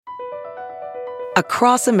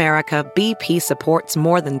Across America, BP supports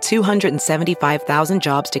more than 275,000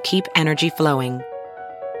 jobs to keep energy flowing.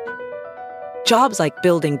 Jobs like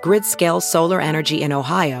building grid-scale solar energy in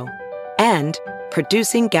Ohio and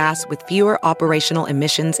producing gas with fewer operational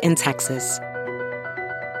emissions in Texas.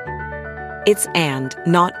 It's and,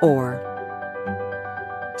 not or.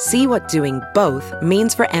 See what doing both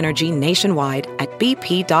means for energy nationwide at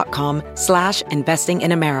bp.com/investing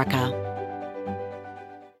in America.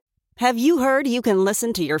 Have you heard you can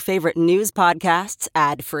listen to your favorite news podcasts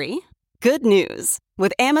ad-free? Good news.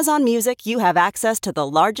 With Amazon Music, you have access to the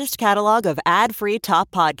largest catalog of ad-free top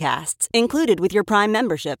podcasts included with your Prime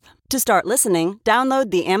membership. To start listening, download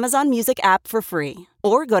the Amazon Music app for free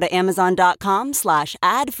or go to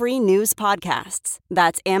amazon.com/ad-free news podcasts.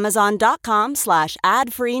 That's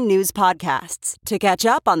amazon.com/ad-free news podcasts to catch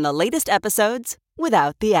up on the latest episodes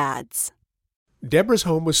without the ads. Deborah's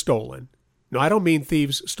home was stolen. No, I don't mean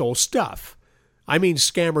thieves stole stuff. I mean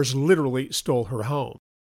scammers literally stole her home.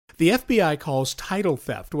 The FBI calls title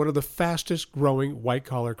theft one of the fastest growing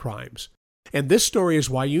white-collar crimes. And this story is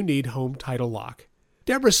why you need Home Title Lock.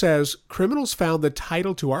 Deborah says criminals found the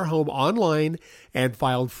title to our home online and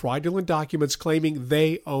filed fraudulent documents claiming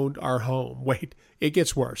they owned our home. Wait, it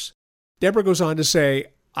gets worse. Deborah goes on to say,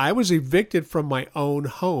 I was evicted from my own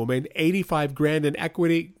home and $85,000 in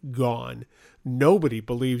equity gone. Nobody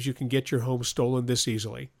believes you can get your home stolen this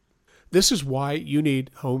easily. This is why you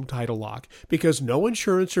need Home Title Lock, because no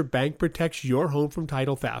insurance or bank protects your home from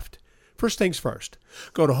title theft. First things first,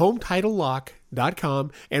 go to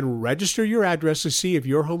HomeTitleLock.com and register your address to see if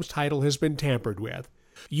your home's title has been tampered with.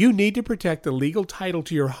 You need to protect the legal title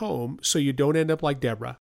to your home so you don't end up like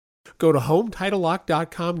Deborah. Go to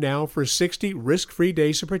HomeTitleLock.com now for 60 risk-free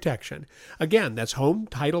days of protection. Again, that's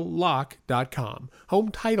HomeTitleLock.com.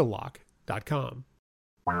 HomeTitleLock.com.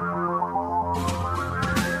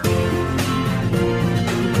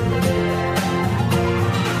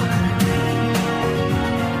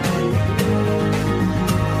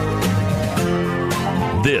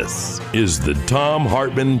 This is the Thom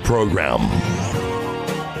Hartmann Program.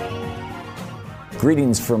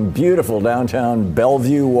 Greetings from beautiful downtown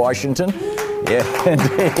Bellevue, Washington. Yeah,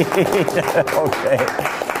 indeed. Okay.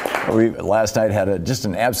 We last night had just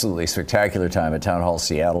an absolutely spectacular time at Town Hall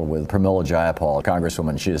Seattle with Pramila Jayapal,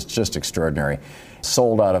 Congresswoman. She is just extraordinary.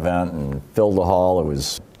 Sold out event and filled the hall. It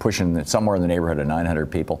was pushing somewhere in the neighborhood of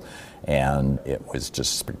 900 people, and it was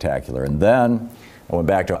just spectacular. And then I went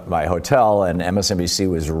back to my hotel, and MSNBC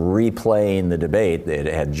was replaying the debate. It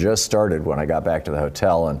had just started when I got back to the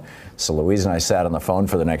hotel, and so Louise and I sat on the phone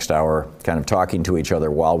for the next hour, kind of talking to each other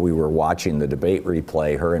while we were watching the debate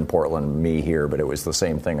replay, her in Portland, me here, but it was the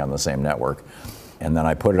same thing on the same network. And then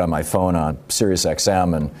I put it on my phone on Sirius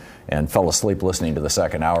XM and fell asleep listening to the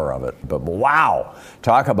second hour of it. But wow,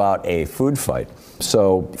 talk about a food fight.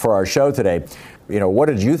 So for our show today, what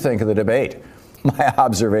did you think of the debate? My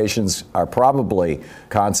observations are probably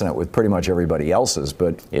consonant with pretty much everybody else's,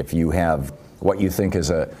 but if you have what you think is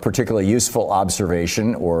a particularly useful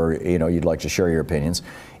observation or, you'd like to share your opinions,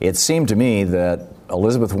 it seemed to me that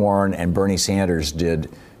Elizabeth Warren and Bernie Sanders did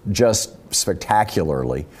just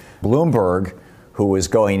spectacularly. Bloomberg, who was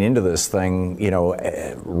going into this thing,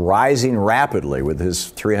 rising rapidly with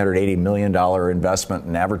his $380 million investment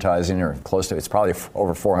in advertising, or close to, it's probably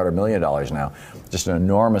over $400 million now. Just an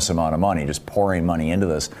enormous amount of money, just pouring money into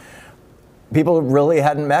this. People really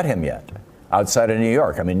hadn't met him yet outside of New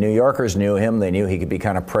York. I mean, New Yorkers knew him. They knew he could be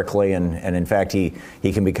kind of prickly, and in fact, he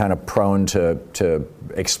can be kind of prone to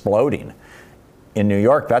exploding. In New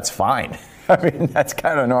York, that's fine. I mean, that's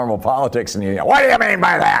kind of normal politics. And what do you mean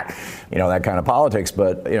by that? That kind of politics.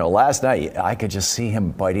 But, last night, I could just see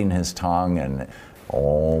him biting his tongue and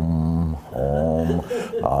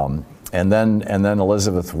and then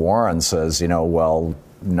Elizabeth Warren says,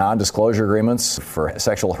 non-disclosure agreements for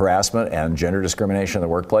sexual harassment and gender discrimination in the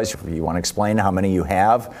workplace. You want to explain how many you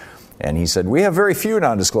have? And he said, we have very few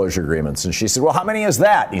non-disclosure agreements. And she said, well, how many is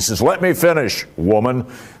that? And he says, let me finish, woman.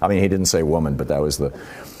 I mean, he didn't say woman, but that was the...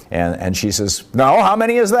 And she says, no, how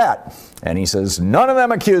many is that? And he says, none of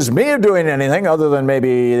them accused me of doing anything other than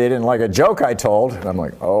maybe they didn't like a joke I told. And I'm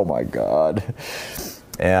like, oh, my God.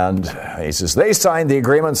 And he says, they signed the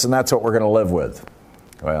agreements, and that's what we're going to live with.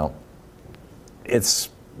 Well, it's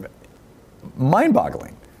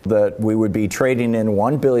mind-boggling that we would be trading in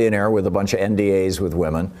one billionaire with a bunch of NDAs with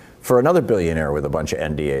women for another billionaire with a bunch of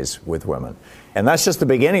NDAs with women. And that's just the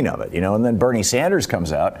beginning of it, And then Bernie Sanders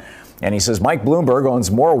comes out, and he says, Mike Bloomberg owns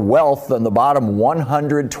more wealth than the bottom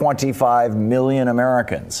 125 million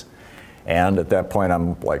Americans. And at that point,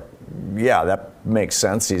 I'm like, yeah, that makes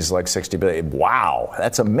sense. He's like 60 billion. Wow,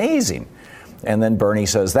 that's amazing. And then Bernie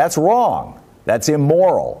says, that's wrong. That's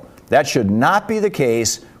immoral. That should not be the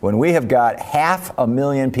case when we have got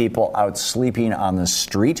 500,000 people out sleeping on the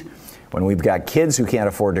street, when we've got kids who can't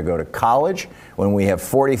afford to go to college, when we have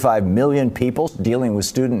 45 million people dealing with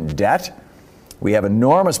student debt. We have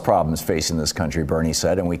enormous problems facing this country, Bernie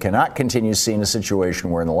said, and we cannot continue seeing a situation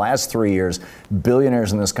where in the last 3 years,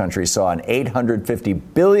 billionaires in this country saw an $850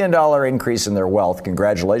 billion increase in their wealth.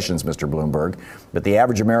 Congratulations, Mr. Bloomberg. But the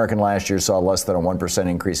average American last year saw less than a 1%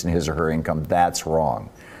 increase in his or her income. That's wrong.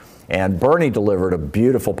 And Bernie delivered a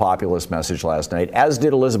beautiful populist message last night, as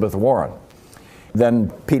did Elizabeth Warren. Then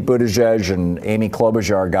Pete Buttigieg and Amy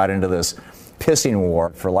Klobuchar got into this pissing war,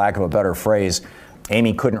 for lack of a better phrase.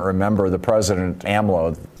 Amy couldn't remember the president,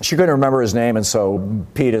 AMLO. She couldn't remember his name, and so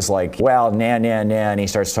Pete is like, well, nah, nah, nah, and he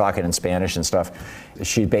starts talking in Spanish and stuff.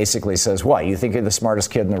 She basically says, what, you think you're the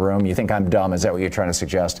smartest kid in the room? You think I'm dumb? Is that what you're trying to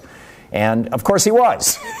suggest? And, of course, he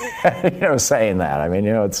was, saying that. I mean,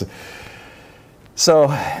 it's... So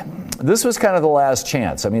this was kind of the last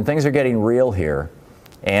chance. I mean, things are getting real here,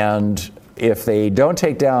 and if they don't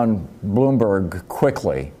take down Bloomberg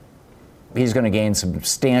quickly, he's going to gain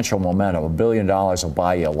substantial momentum. $1 billion will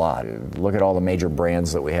buy you a lot. Look at all the major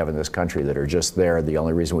brands that we have in this country that are just there. The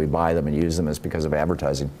only reason we buy them and use them is because of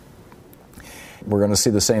advertising. We're going to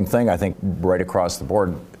see the same thing, I think, right across the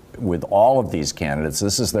board with all of these candidates.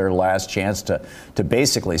 This is their last chance to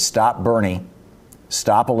basically stop Bernie,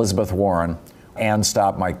 stop Elizabeth Warren, and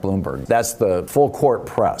stop Mike Bloomberg. That's the full court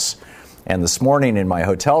press. And this morning in my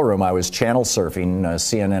hotel room, I was channel surfing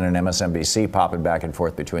CNN and MSNBC, popping back and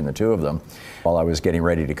forth between the two of them while I was getting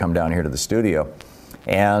ready to come down here to the studio.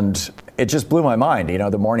 And it just blew my mind.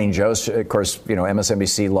 The Morning Joe, of course,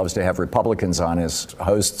 MSNBC loves to have Republicans on as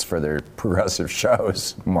hosts for their progressive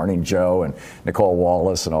shows, Morning Joe and Nicole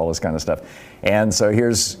Wallace and all this kind of stuff. And so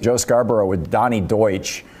here's Joe Scarborough with Donnie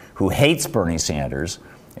Deutsch, who hates Bernie Sanders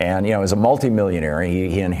and, is a multimillionaire.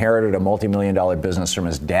 He inherited a multi-million-dollar business from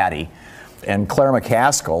his daddy. And Claire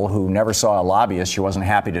McCaskill, who never saw a lobbyist she wasn't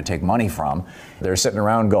happy to take money from, they're sitting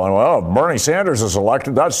around going, well, if Bernie Sanders is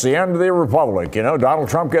elected, that's the end of the republic. Donald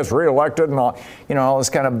Trump gets reelected and all this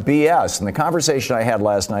kind of BS. And the conversation I had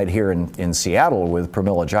last night here in Seattle with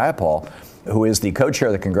Pramila Jayapal, who is the co-chair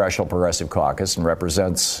of the Congressional Progressive Caucus and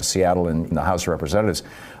represents Seattle in the House of Representatives,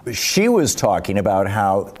 she was talking about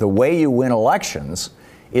how the way you win elections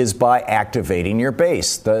is by activating your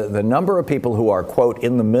base. The number of people who are, quote,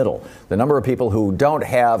 in the middle, the number of people who don't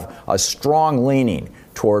have a strong leaning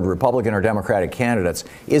toward Republican or Democratic candidates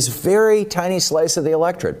is very tiny slice of the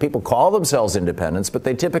electorate. People call themselves independents, but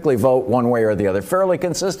they typically vote one way or the other fairly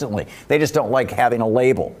consistently. They just don't like having a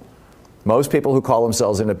label. Most people who call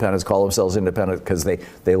themselves independent because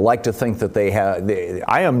they like to think that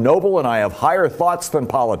I am noble and I have higher thoughts than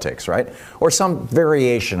politics, right? Or some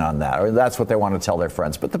variation on that, or that's what they want to tell their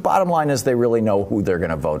friends. But the bottom line is they really know who they're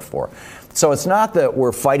going to vote for. So it's not that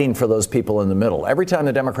we're fighting for those people in the middle. Every time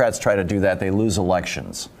the Democrats try to do that, they lose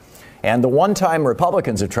elections. And the one time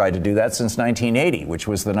Republicans have tried to do that since 1980, which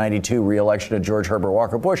was the 92 re-election of George Herbert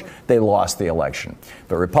Walker Bush, they lost the election.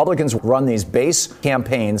 But Republicans run these base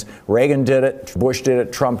campaigns. Reagan did it, Bush did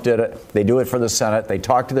it, Trump did it. They do it for the Senate. They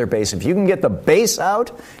talk to their base. If you can get the base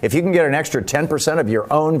out, if you can get an extra 10% of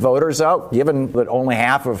your own voters out, given that only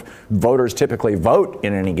half of voters typically vote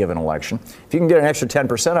in any given election, if you can get an extra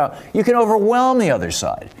 10% out, you can overwhelm the other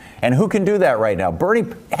side. And who can do that right now? Bernie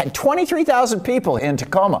had 23,000 people in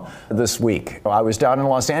Tacoma this week. I was down in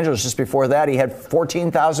Los Angeles just before that. He had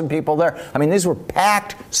 14,000 people there. I mean, these were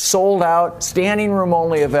packed, sold out, standing room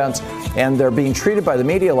only events, and they're being treated by the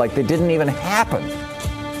media like they didn't even happen.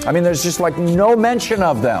 I mean, there's just like no mention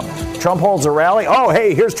of them. Trump holds a rally. Oh,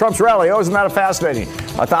 hey, here's Trump's rally. Oh, isn't that fascinating?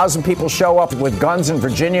 1,000 people show up with guns in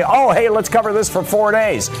Virginia. Oh, hey, let's cover this for 4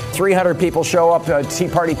 days. 300 people show up, Tea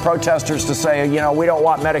Party protesters, to say, we don't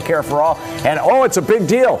want Medicare for all. And, oh, it's a big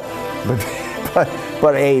deal.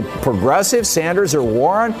 But a progressive, Sanders or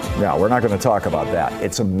Warren? No, we're not going to talk about that.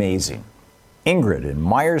 It's amazing. Ingrid in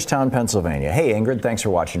Myerstown, Pennsylvania. Hey, Ingrid, thanks for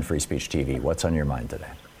watching Free Speech TV. What's on your mind today?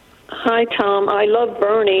 Hi, Tom. I love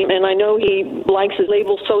Bernie, and I know he likes his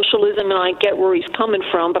label socialism, and I get where he's coming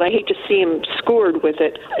from, but I hate to see him scored with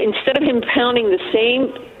it. Instead of him pounding the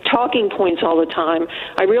same talking points all the time,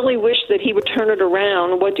 I really wish that he would turn it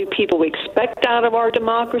around. What do people expect out of our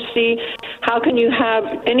democracy? How can you have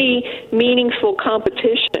any meaningful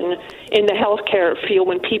competition in the healthcare field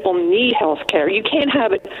when people need healthcare? You can't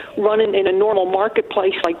have it running in a normal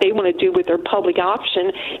marketplace like they want to do with their public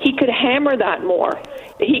option. He could hammer that more.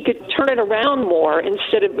 He could turn it around more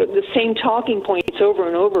instead of the same talking points over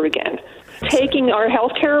and over again. Taking our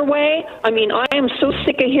health care away? I mean, I am so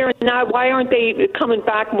sick of hearing that. Why aren't they coming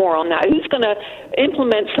back more on that? Who's going to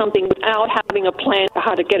implement something without having a plan for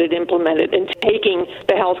how to get it implemented and taking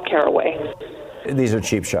the health care away? These are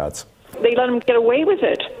cheap shots. They let them get away with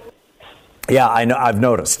it. Yeah, I know. I've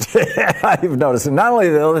noticed. I've noticed. And not only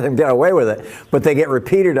do they let them get away with it, but they get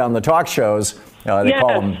repeated on the talk shows. They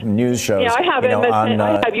call them news shows. Yeah, I have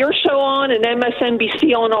I have your show on and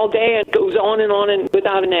MSNBC on all day. And it goes on and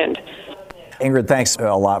without an end. Ingrid, thanks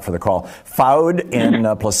a lot for the call. Fouad in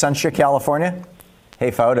Placentia, California. Hey,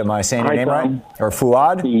 Fouad, am I saying your name right? Or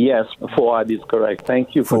Fuad? Yes, Fuad is correct.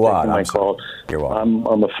 Thank you for taking my call. You're welcome.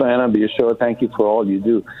 I'm a fan of your show. Thank you for all you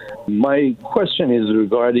do. My question is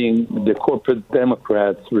regarding the corporate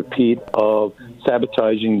Democrats' repeat of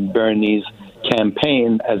sabotaging Bernie's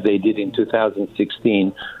campaign as they did in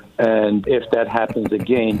 2016. And if that happens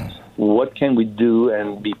again, what can we do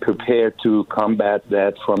and be prepared to combat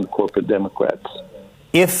that from corporate Democrats?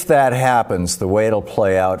 If that happens, the way it'll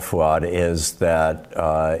play out, Fuad, is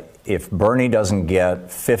that if Bernie doesn't get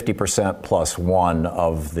 50% plus one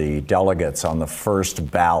of the delegates on the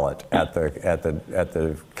first ballot at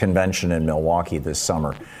the convention in Milwaukee this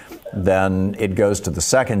summer, then it goes to the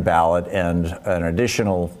second ballot, and an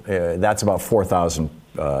additional, that's about 4,000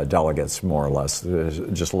 delegates, more or less,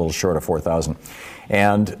 just a little short of 4,000.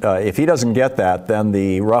 And if he doesn't get that, then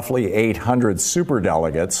the roughly 800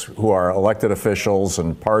 superdelegates who are elected officials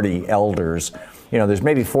and party elders, there's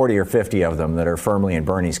maybe 40 or 50 of them that are firmly in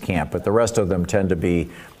Bernie's camp, but the rest of them tend to be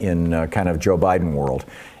in kind of Joe Biden world.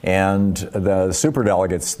 And the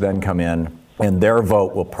superdelegates then come in, and their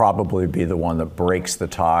vote will probably be the one that breaks the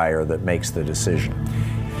tie or that makes the decision.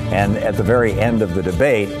 And at the very end of the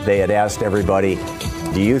debate, they had asked everybody,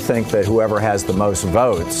 do you think that whoever has the most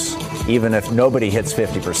votes, even if nobody hits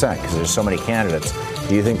 50%, because there's so many candidates,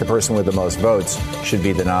 do you think the person with the most votes should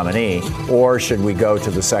be the nominee, or should we go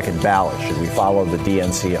to the second ballot? Should we follow the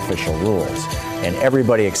DNC official rules? And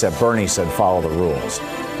everybody except Bernie said follow the rules.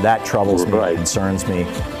 That troubles me, concerns me.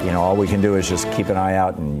 All we can do is just keep an eye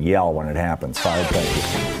out and yell when it happens. Thank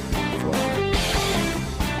you.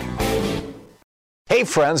 Hey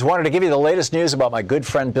friends, wanted to give you the latest news about my good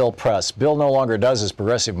friend Bill Press. Bill no longer does his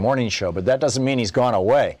Progressive Morning Show, but that doesn't mean he's gone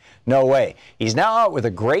away. No way. He's now out with a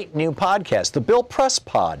great new podcast, the Bill Press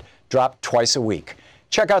Pod, dropped twice a week.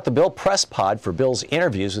 Check out the Bill Press Pod for Bill's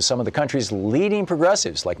interviews with some of the country's leading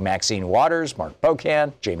progressives like Maxine Waters, Mark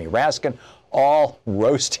Pocan, Jamie Raskin, all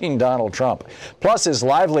roasting Donald Trump. Plus his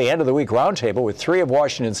lively end-of-the-week roundtable with three of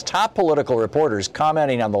Washington's top political reporters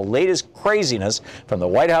commenting on the latest craziness from the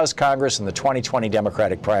White House, Congress, and the 2020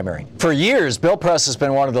 Democratic primary. For years, Bill Press has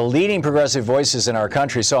been one of the leading progressive voices in our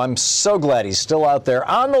country, so I'm so glad he's still out there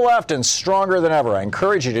on the left and stronger than ever. I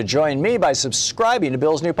encourage you to join me by subscribing to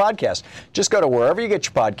Bill's new podcast. Just go to wherever you get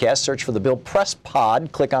your podcasts, search for the Bill Press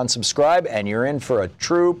Pod, click on subscribe, and you're in for a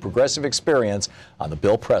true progressive experience on the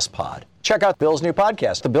Bill Press Pod. Check out Bill's new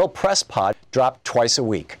podcast, the Bill Press Pod, dropped twice a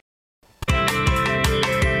week.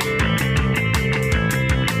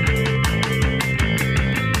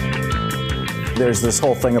 There's this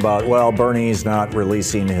whole thing about, Bernie's not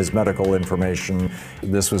releasing his medical information.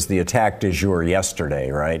 This was the attack du jour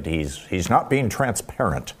yesterday, right? He's not being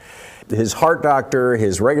transparent. His heart doctor,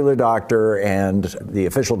 his regular doctor, and the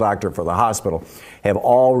official doctor for the hospital have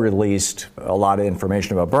all released a lot of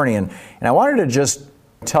information about Bernie. And I wanted to just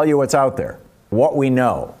tell you what's out there, what we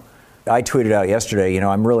know. I tweeted out yesterday,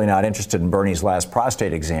 I'm really not interested in Bernie's last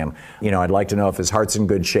prostate exam. I'd like to know if his heart's in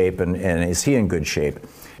good shape and is he in good shape.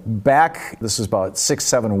 Back, this was about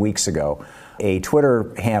 6-7 weeks ago, a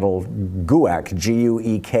Twitter handle, GUEK,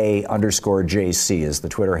 GUEK_JC is the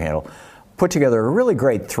Twitter handle, put together a really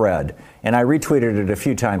great thread, and I retweeted it a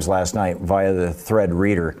few times last night via the thread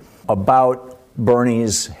reader about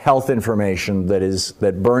Bernie's health information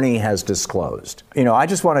that Bernie has disclosed. I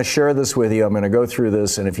just want to share this with you. I'm going to go through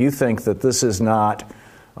this, and if you think that this is not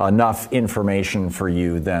enough information for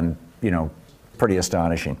you, then, pretty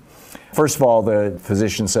astonishing. First of all, the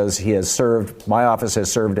physician says my office has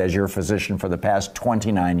served as your physician for the past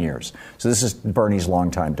 29 years. So this is Bernie's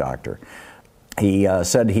longtime doctor. He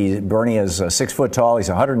said Bernie is 6 foot tall, he's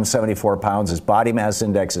 174 pounds, his body mass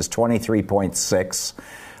index is 23.6.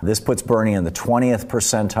 This puts Bernie in the 20th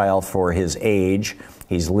percentile for his age.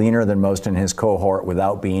 He's leaner than most in his cohort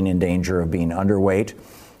without being in danger of being underweight,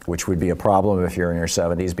 which would be a problem if you're in your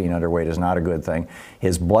 70s. Being underweight is not a good thing.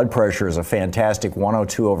 His blood pressure is a fantastic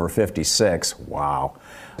 102/56. Wow.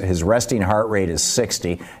 His resting heart rate is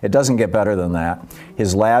 60. It doesn't get better than that.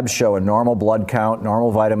 His labs show a normal blood count, normal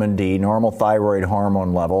vitamin D, normal thyroid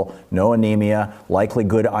hormone level, no anemia, likely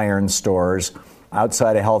good iron stores.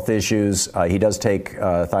 Outside of health issues, he does take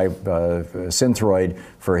Synthroid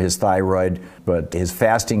for his thyroid, but his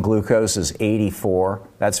fasting glucose is 84.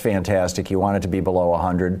 That's fantastic. You want it to be below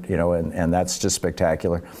 100, and that's just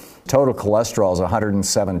spectacular. Total cholesterol is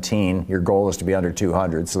 117. Your goal is to be under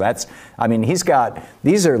 200. So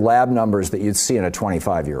these are lab numbers that you'd see in a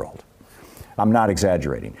 25-year-old. I'm not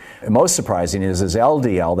exaggerating. Most surprising is his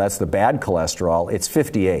LDL, that's the bad cholesterol, it's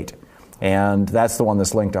 58. And that's the one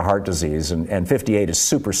that's linked to heart disease, and 58 is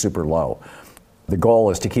super, super low. The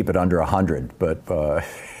goal is to keep it under 100, but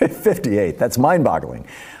 58, that's mind-boggling.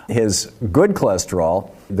 His good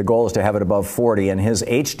cholesterol, the goal is to have it above 40, and his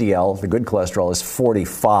HDL, the good cholesterol, is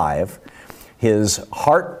 45. His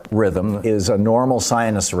heart rhythm is a normal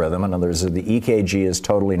sinus rhythm. In other words, the EKG is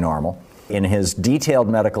totally normal. In his detailed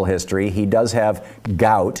medical history, he does have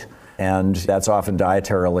gout, and that's often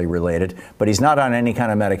dietarily related, but he's not on any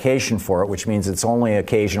kind of medication for it, which means it's only an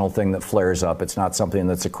occasional thing that flares up. It's not something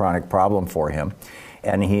that's a chronic problem for him.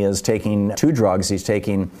 And he is taking 2 drugs. He's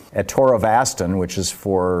taking Atorvastatin, which is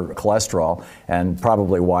for cholesterol, and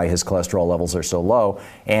probably why his cholesterol levels are so low,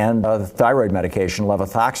 and thyroid medication,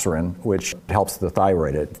 levothyroxine, which helps the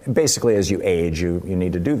thyroid. Basically, as you age, you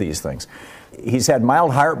need to do these things. He's had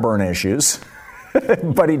mild heartburn issues.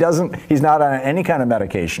 But he's not on any kind of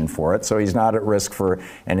medication for it, so he's not at risk for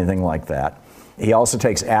anything like that. He also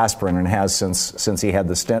takes aspirin and has since he had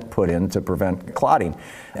the stent put in to prevent clotting.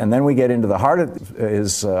 And then we get into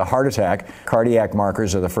his heart attack. Cardiac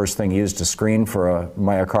markers are the first thing used to screen for a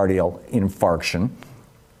myocardial infarction.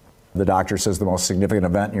 The doctor says the most significant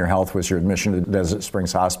event in your health was your admission to Desert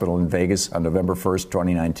Springs Hospital in Vegas on November 1st,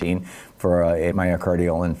 2019 for a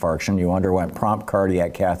myocardial infarction. You underwent prompt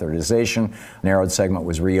cardiac catheterization. Narrowed segment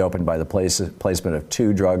was reopened by the placement of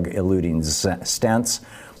 2 drug-eluting stents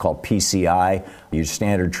called PCI. You used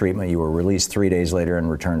standard treatment. You were released 3 days later and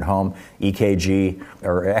returned home. EKG,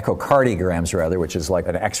 or echocardiograms rather, which is like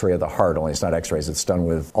an x-ray of the heart, only it's not x-rays, it's done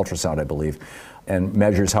with ultrasound, I believe, and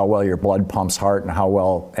measures how well your blood pumps heart and how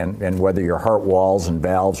well, and whether your heart walls and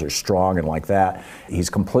valves are strong and like that. He's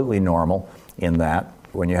completely normal in that.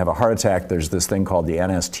 When you have a heart attack, there's this thing called the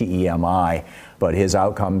NSTEMI, but his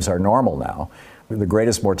outcomes are normal now. The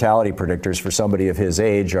greatest mortality predictors for somebody of his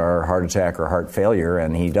age are heart attack or heart failure,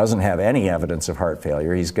 and he doesn't have any evidence of heart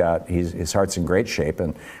failure. His heart's in great shape,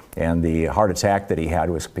 and the heart attack that he had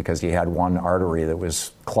was because he had one artery that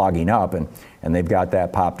was clogging up, and they've got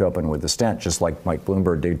that popped open with the stent, just like Mike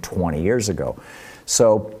Bloomberg did 20 years ago.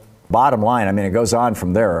 So bottom line, it goes on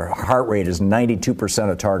from there. Heart rate is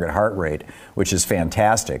 92% of target heart rate, which is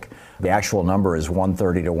fantastic. The actual number is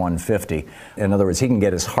 130 to 150. In other words, he can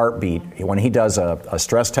get his heartbeat. When he does a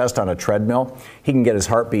stress test on a treadmill, he can get his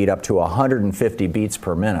heartbeat up to 150 beats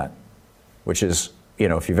per minute, which is,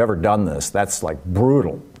 if you've ever done this, that's like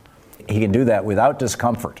brutal. He can do that without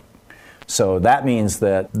discomfort. So that means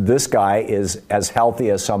that this guy is as healthy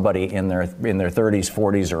as somebody in their 30s,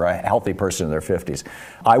 40s, or a healthy person in their 50s.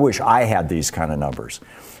 I wish I had these kind of numbers.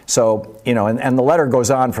 So, and the letter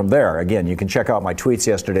goes on from there. Again, you can check out my tweets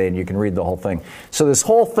yesterday and you can read the whole thing. So this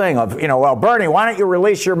whole thing of, well, Bernie, why don't you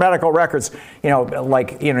release your medical records?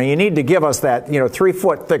 You need to give us that,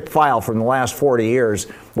 3-foot thick file from the last 40 years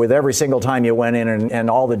with every single time you went in and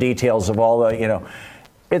all the details of all the,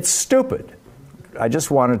 it's stupid. I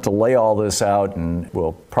just wanted to lay all this out, and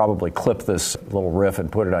we'll probably clip this little riff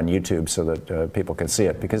and put it on YouTube so that people can see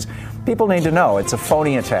it, because people need to know it's a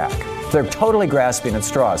phony attack. They're totally grasping at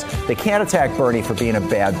straws. They can't attack Bernie for being a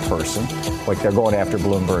bad person, like they're going after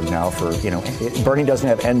Bloomberg now for, Bernie doesn't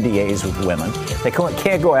have NDAs with women. They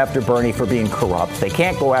can't go after Bernie for being corrupt. They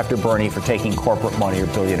can't go after Bernie for taking corporate money or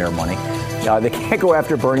billionaire money. They can't go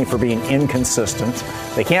after Bernie for being inconsistent.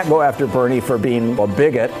 They can't go after Bernie for being a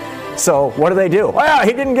bigot. So what do? Well,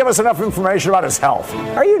 he didn't give us enough information about his health.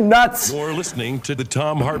 Are you nuts? You're listening to the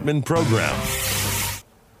Thom Hartmann Program.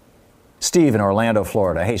 Steve in Orlando,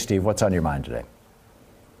 Florida. Hey, Steve, what's on your mind today?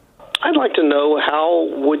 I'd like to know, how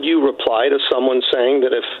would you reply to someone saying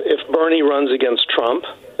that if Bernie runs against Trump,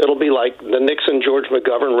 it'll be like the Nixon-George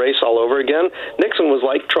McGovern race all over again? Nixon was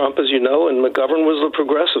like Trump, as you know, and McGovern was the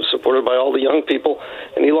progressive, supported by all the young people,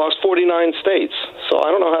 and he lost 49 states. So I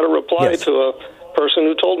don't know how to reply to a person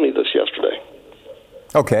who told me this yesterday.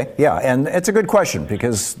 Okay, yeah, and it's a good question,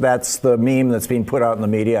 because that's the meme that's being put out in the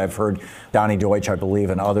media. I've heard Donnie Deutsch, I believe,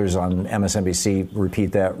 and others on MSNBC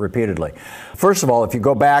repeat that repeatedly. First of all, if you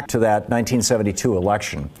go back to that 1972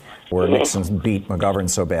 election where Nixon beat McGovern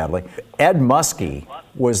so badly, Ed Muskie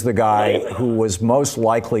was the guy who was most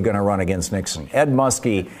likely going to run against Nixon. Ed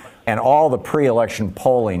Muskie, and all the pre-election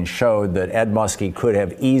polling showed that Ed Muskie could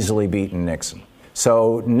have easily beaten Nixon.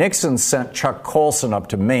 So Nixon sent Chuck Colson up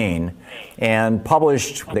to Maine and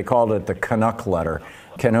published, they called it the Canuck letter.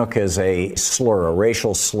 Canuck is a slur, a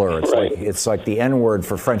racial slur. It's like the N-word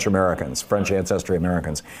for French Americans, French ancestry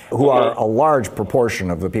Americans, who are a large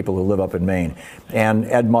proportion of the people who live up in Maine, and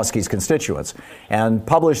Ed Muskie's constituents, and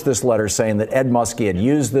published this letter saying that Ed Muskie had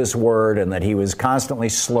used this word and that he was constantly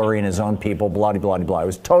slurring his own people, blah, blah, blah, blah. It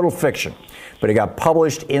was total fiction, but it got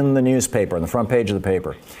published in the newspaper, on the front page of the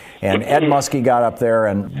paper. And Ed Muskie got up there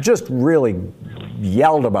and just really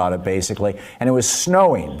yelled about it, basically. And it was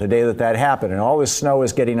snowing the day that happened. And all this snow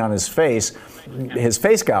was getting on his face. His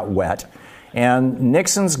face got wet. And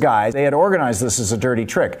Nixon's guys, they had organized this as a dirty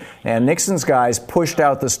trick. And Nixon's guys pushed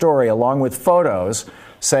out the story along with photos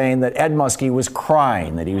saying that Ed Muskie was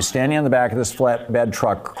crying, that he was standing on the back of this flatbed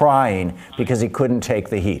truck crying because he couldn't take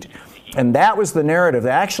the heat. And that was the narrative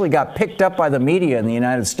that actually got picked up by the media in the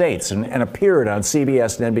United States and appeared on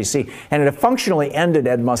CBS and NBC, and it functionally ended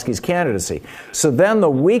Ed Muskie's candidacy. So then the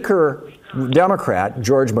weaker Democrat,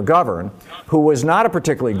 George McGovern, who was not a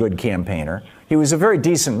particularly good campaigner, he was a very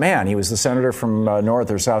decent man. He was the senator from North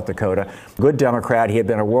or South Dakota, good Democrat. He had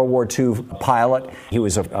been a World War II pilot. He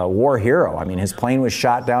was a war hero. I mean, his plane was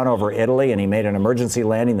shot down over Italy, and he made an emergency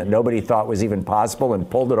landing that nobody thought was even possible and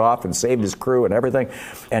pulled it off and saved his crew and everything.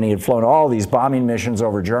 And he had flown all these bombing missions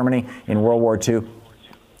over Germany in World War II.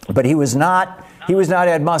 But he was not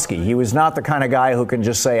Ed Muskie. He was not the kind of guy who can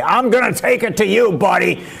just say, I'm going to take it to you,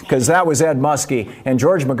 buddy, because that was Ed Muskie. And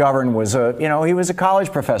George McGovern was he was a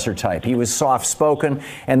college professor type. He was soft-spoken.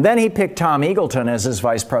 And then he picked Tom Eagleton as his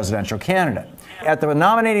vice presidential candidate. At the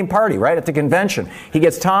nominating party, right, at the convention, he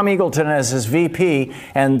gets Tom Eagleton as his VP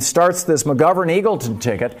and starts this McGovern-Eagleton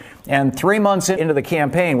ticket. And 3 months into the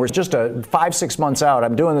campaign, we're just 5-6 months out.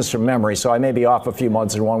 I'm doing this from memory, so I may be off a few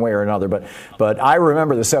months in one way or another, but I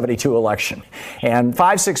remember the 72 election. And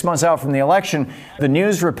 5-6 months out from the election, the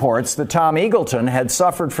news reports that Tom Eagleton had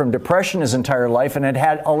suffered from depression his entire life and had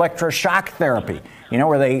had electroshock therapy. You know,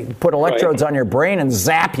 where they put electrodes on your brain and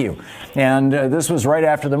zap you. And this was right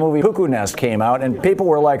after the movie Cuckoo Nest came out, and people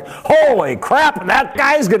were like, holy crap, that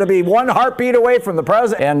guy's going to be one heartbeat away from the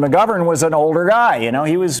president. And McGovern was an older guy. You know,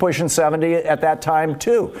 he was pushing 70 at that time,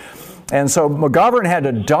 too. And so McGovern had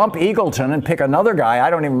to dump Eagleton and pick another guy. I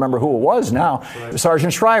don't even remember who it was now. Right.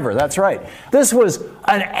 Sargent Shriver, that's right. This was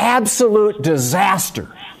an absolute disaster.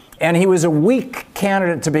 And he was a weak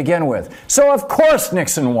candidate to begin with. So, of course,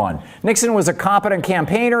 Nixon won. Nixon was a competent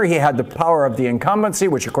campaigner. He had the power of the incumbency,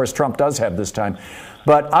 which, of course, Trump does have this time.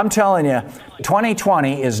 But I'm telling you,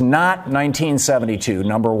 2020 is not 1972,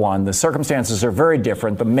 number one. The circumstances are very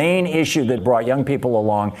different. The main issue that brought young people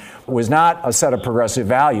along was not a set of progressive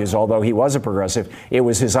values, although he was a progressive. It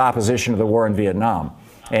was his opposition to the war in Vietnam.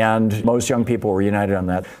 And most young people were united on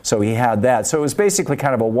that. So he had that. So it was basically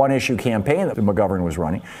kind of a one-issue campaign that McGovern was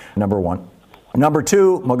running, number one. Number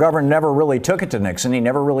two, McGovern never really took it to Nixon. He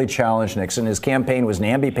never really challenged Nixon. His campaign was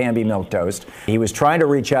namby-pamby milquetoast. He was trying to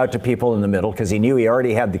reach out to people in the middle because he knew he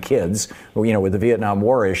already had the kids, you know, with the Vietnam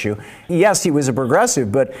War issue. Yes, he was a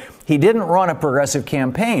progressive, but he didn't run a progressive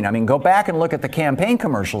campaign. I mean, go back and look at the campaign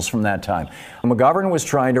commercials from that time. McGovern was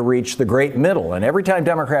trying to reach the great middle, and every time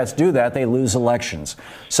Democrats do that, they lose elections.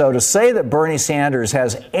 So to say that Bernie Sanders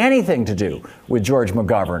has anything to do with George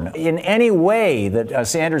McGovern in any way, that a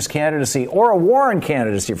Sanders candidacy or a Warren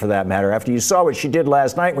candidacy for that matter, after you saw what she did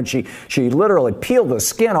last night when she literally peeled the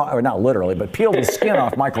skin off, or not literally, but peeled the skin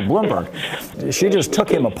off Michael Bloomberg. She just took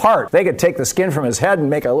him apart. They could take the skin from his head and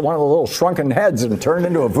make one of the little shrunken heads and turn it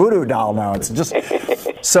into a voodoo doll now. It's just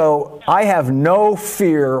so I have no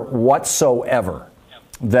fear whatsoever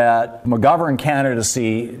that McGovern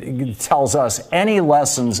candidacy tells us any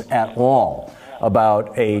lessons at all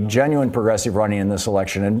about a genuine progressive running in this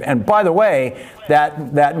election. And by the way, that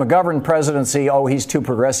McGovern presidency, oh, he's too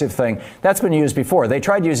progressive thing, that's been used before. They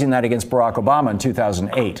tried using that against Barack Obama in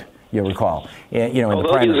 2008, you'll recall. You know, in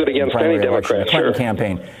the primary election, the Clinton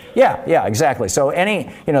campaign. Yeah, exactly. So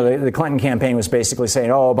the Clinton campaign was basically saying,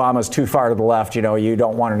 oh, Obama's too far to the left, you know, you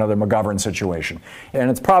don't want another McGovern situation. And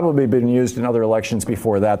it's probably been used in other elections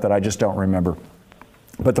before that I just don't remember.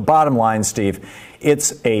 But the bottom line, Steve,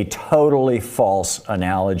 it's a totally false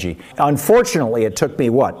analogy. Unfortunately, it took me,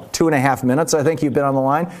 2.5 minutes, I think you've been on the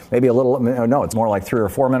line? Maybe a little, no, it's more like 3 or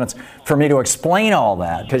 4 minutes for me to explain all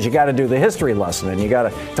that, because you got to do the history lesson and you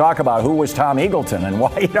got to talk about who was Tom Eagleton and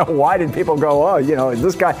why did people go, oh,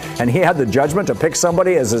 this guy, and he had the judgment to pick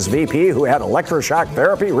somebody as his VP who had electroshock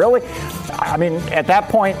therapy, really? I mean, at that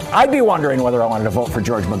point, I'd be wondering whether I wanted to vote for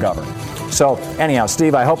George McGovern. So anyhow,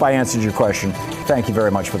 Steve, I hope I answered your question. Thank you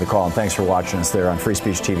very much for the call, and thanks for watching us there on Free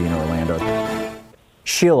Speech TV in Orlando.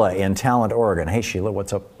 Sheila in Talent, Oregon. Hey, Sheila,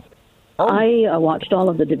 what's up? I watched all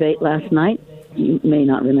of the debate last night. You may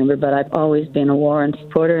not remember, but I've always been a Warren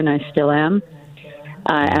supporter, and I still am.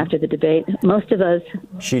 After the debate, most of us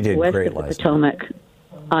she did west great of the last Potomac, night.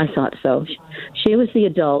 I thought so. She was the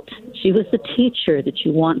adult. She was the teacher that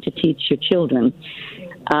you want to teach your children.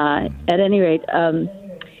 At any rate,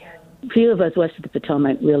 few of us west of the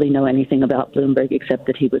Potomac really know anything about Bloomberg except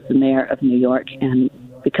that he was the mayor of New York, and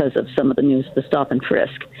because of some of the news, the stop and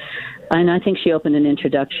frisk. And I think she opened an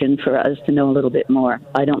introduction for us to know a little bit more.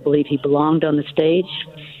 I don't believe he belonged on the stage.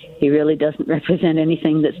 He really doesn't represent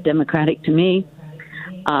anything that's democratic to me.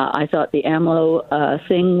 I thought the AMLO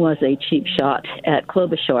thing was a cheap shot at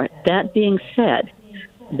Klobuchar. That being said,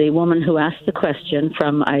 the woman who asked the question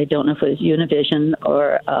from, I don't know if it was Univision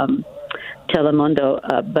or Telemundo,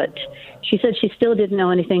 but she said she still didn't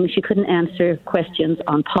know anything. She couldn't answer questions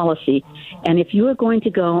on policy. And if you are going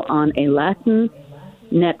to go on a Latin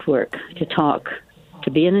network to talk,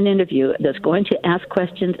 to be in an interview that's going to ask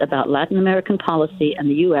questions about Latin American policy and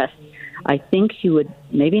the U.S., I think you would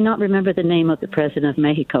maybe not remember the name of the president of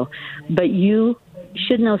Mexico, but you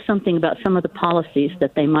should know something about some of the policies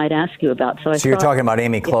that they might ask you about. So you're talking about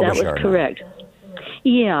Amy Klobuchar. That was correct.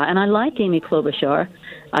 Yeah, and I like Amy Klobuchar.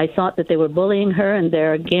 I thought that they were bullying her, and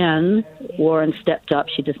there again, Warren stepped up.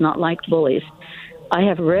 She does not like bullies. I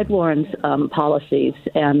have read Warren's policies,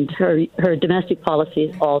 and her domestic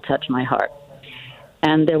policies all touch my heart.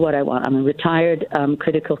 And they're what I want. I'm a retired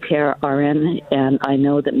critical care RN, and I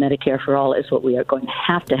know that Medicare for All is what we are going to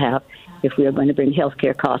have if we are going to bring health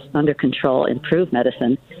care costs under control, improve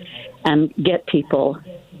medicine, and get people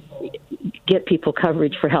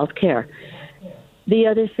coverage for health care. The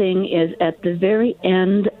other thing is at the very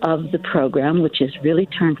end of the program, which has really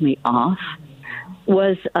turned me off,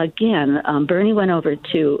 was, again, Bernie went over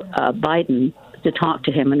to Biden to talk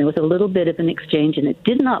to him, and there was a little bit of an exchange, and it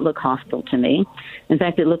did not look hostile to me. In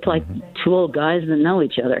fact, it looked like two old guys that know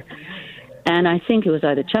each other. And I think it was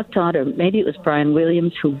either Chuck Todd or maybe it was Brian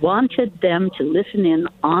Williams who wanted them to listen in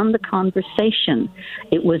on the conversation.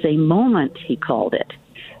 It was a moment, he called it.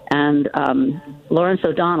 And Lawrence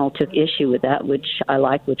O'Donnell took issue with that, which I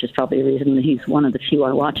like, which is probably the reason that he's one of the few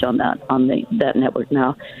I watch on that network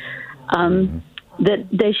now. That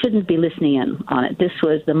they shouldn't be listening in on it. The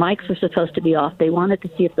mics were supposed to be off. They wanted to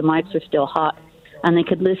see if the mics were still hot, and they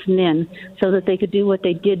could listen in so that they could do what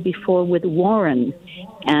they did before with Warren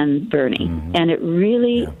and Bernie. Mm-hmm. And it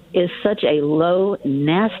really is such a low,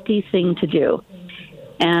 nasty thing to do.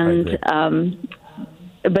 And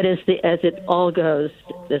but as it all goes,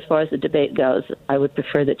 as far as the debate goes, I would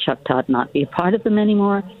prefer that Chuck Todd not be a part of them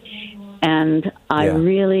anymore. And I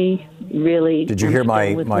really did you hear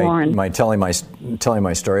my telling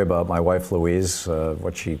my story about my wife Louise,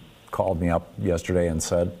 what she called me up yesterday and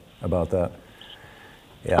said about that?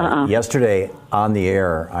 Yeah. Yesterday on the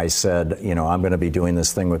air, I said, I'm going to be doing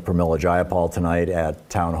this thing with Pramila Jayapal tonight at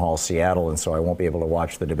Town Hall Seattle, and so I won't be able to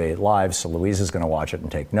watch the debate live, so Louise is going to watch it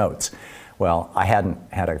and take notes. Well, I hadn't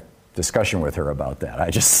had a discussion with her about that. I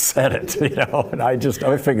just said it, and I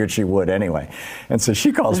figured she would anyway. And so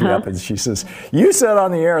she calls me up and she says, you said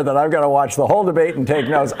on the air that I've got to watch the whole debate and take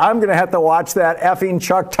notes. I'm going to have to watch that effing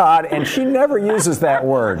Chuck Todd. And she never uses that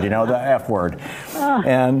word, the F word. I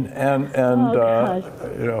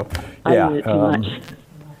use it too much.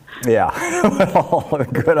 Yeah. Well,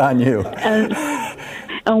 good on you.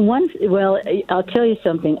 I'll tell you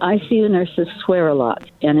something. I see the nurses swear a lot,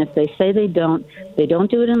 and if they say they don't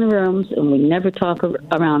do it in the rooms, and we never talk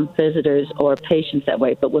around visitors or patients that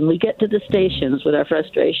way. But when we get to the stations with our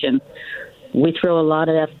frustration, we throw a lot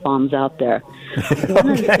of F-bombs out there. One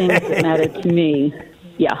of the things that mattered to me,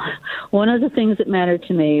 one of the things that mattered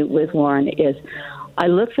to me with Warren is I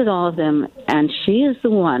looked at all of them, and she is the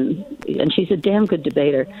one, and she's a damn good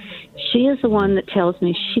debater. She is the one that tells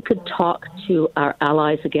me she could talk to our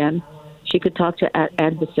allies again. She could talk to our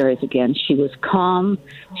adversaries again. She was calm.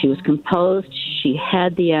 She was composed. She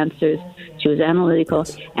had the answers. She was analytical.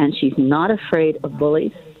 And she's not afraid of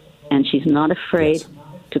bullies. And she's not afraid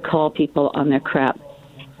to call people on their crap.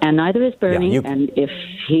 And neither is Bernie. And if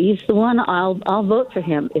he's the one, I'll vote for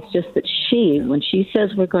him. It's just that when she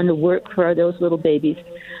says we're going to work for those little babies,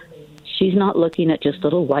 she's not looking at just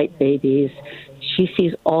little white babies. She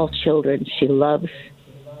sees all children. She loves,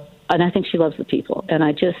 and I think she loves the people. And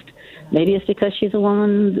maybe it's because she's a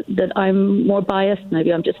woman that I'm more biased.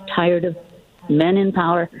 Maybe I'm just tired of men in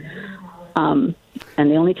power. And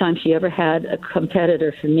the only time she ever had a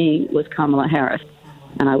competitor for me was Kamala Harris.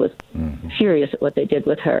 And I was furious at what they did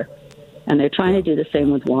with her. And they're trying to do the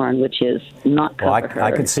same with Warren, which is not cover her.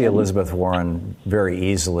 I could see Elizabeth Warren very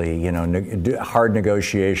easily, hard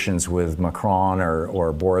negotiations with Macron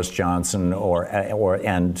or Boris Johnson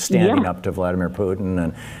and standing up to Vladimir Putin,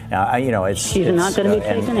 and she's not going to be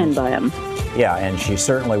taken in by him. Yeah, and she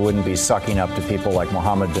certainly wouldn't be sucking up to people like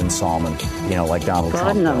Mohammed bin Salman, like Donald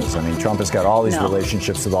Trump does. I mean, Trump has got all these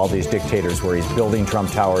relationships with all these dictators where he's building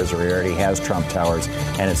Trump towers or he already has Trump towers,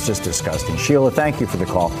 and it's just disgusting. Sheila, thank you for the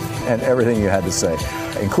call and everything you had to say,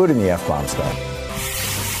 including the F-bomb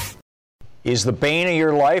stuff. Is the bane of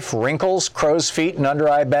your life wrinkles, crow's feet, and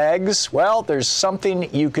under-eye bags? Well, there's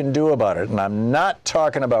something you can do about it, and I'm not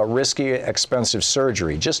talking about risky, expensive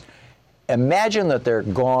surgery. Just imagine that they're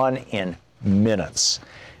gone in minutes.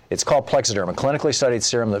 It's called Plexaderm, a clinically studied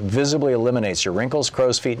serum that visibly eliminates your wrinkles,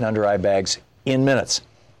 crow's feet, and under-eye bags in minutes.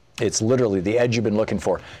 It's literally the edge you've been looking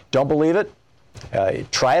for. Don't believe it?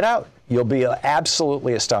 Try it out. You'll be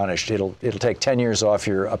absolutely astonished. It'll take 10 years off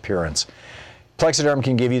your appearance. Plexaderm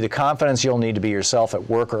can give you the confidence you'll need to be yourself at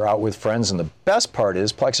work or out with friends. And the best part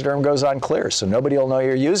is Plexaderm goes on clear, so nobody will know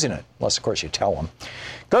you're using it, unless, of course, you tell them.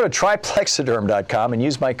 Go to tryplexaderm.com and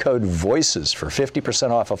use my code VOICES for 50%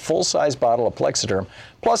 off a full-size bottle of Plexaderm,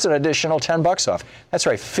 plus an additional $10 off. That's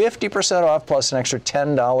right, 50% off plus an extra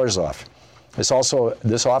 $10 off. This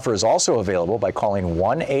offer is also available by calling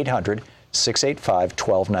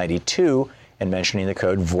 1-800-685-1292 and mentioning the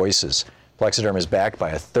code VOICES. Plexaderm is backed by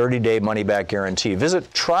a 30-day money-back guarantee.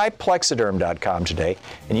 Visit tryplexaderm.com today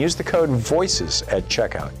and use the code VOICES at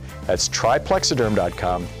checkout. That's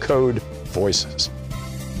tryplexaderm.com, code VOICES.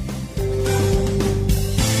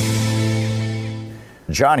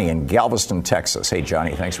 Johnny in Galveston, Texas. Hey,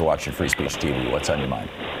 Johnny, thanks for watching Free Speech TV. What's on your mind?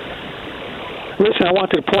 Listen, I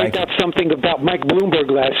wanted to point out something about Mike Bloomberg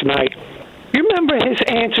last night. You remember his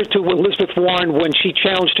answer to Elizabeth Warren when she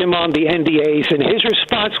challenged him on the NDAs, and his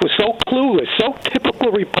response was so clueless, so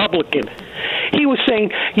typical Republican. He was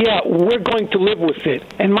saying, yeah, we're going to live with it.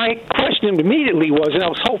 And my question immediately was, and I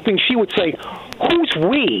was hoping she would say, who's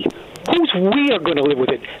we? Who's we are going to live with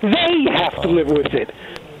it? They have to live with it.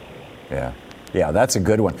 Yeah, that's a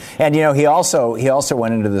good one. And, he also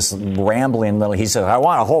went into this rambling little, he said, I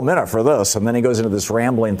want a whole minute for this. And then he goes into this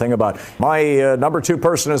rambling thing about my number two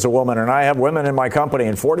person is a woman, and I have women in my company,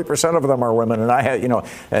 and 40% of them are women, and I have,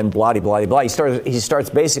 and blah, blah, blah. He starts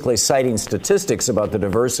basically citing statistics about the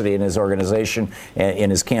diversity in his organization, in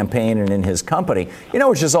his campaign, and in his company,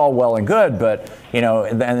 which is all well and good. But,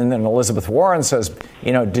 and then Elizabeth Warren says,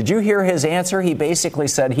 did you hear his answer? He basically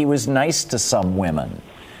said he was nice to some women.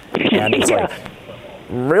 And it's like,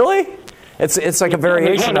 really? It's like a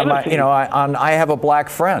variation on my, on I have a black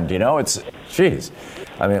friend. It's, jeez.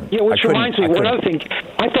 I mean, yeah, which reminds me, one other thing.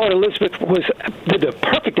 I thought Elizabeth did a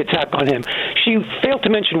perfect attack on him. She failed to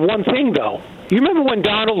mention one thing, though. You remember when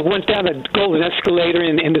Donald went down the Golden Escalator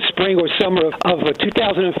in the spring or summer of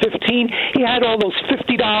 2015? He had all those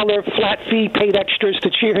 $50 flat fee paid extras to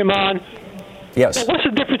cheer him on. Yes. So what's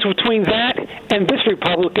the difference between that and this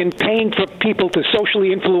Republican paying for people to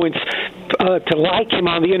socially influence to like him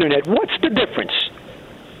on the internet? What's the difference?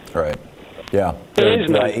 Right. Yeah. There is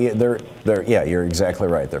no. Yeah, you're exactly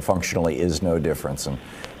right. There functionally is no difference,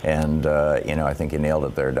 and I think you nailed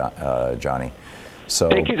it there, Johnny. So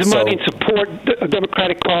take his money and support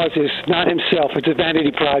Democratic causes, not himself. It's a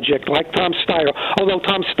vanity project, like Tom Steyer. Although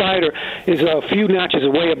Tom Steyer is a few notches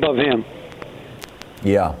away above him.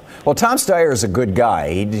 Yeah. Well, Tom Steyer is a good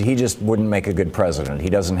guy. He just wouldn't make a good president. He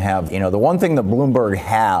doesn't have, the one thing that Bloomberg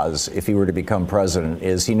has, if he were to become president,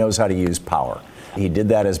 is he knows how to use power. He did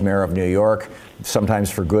that as mayor of New York,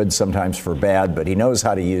 sometimes for good, sometimes for bad, but he knows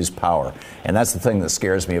how to use power. And that's the thing that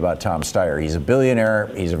scares me about Tom Steyer. He's a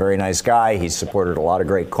billionaire. He's a very nice guy. He's supported a lot of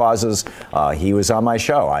great causes. He was on my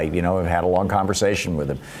show. I, have had a long conversation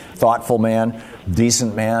with him. Thoughtful man,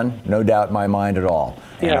 decent man, no doubt in my mind at all.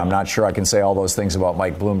 And I'm not sure I can say all those things about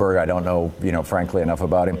Mike Bloomberg. I don't know, frankly, enough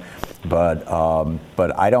about him. But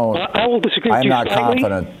I don't. I will disagree with you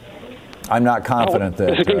slightly. I'm not confident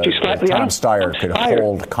that Tom Steyer could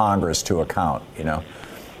hold Congress to account.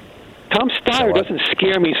 Tom Steyer doesn't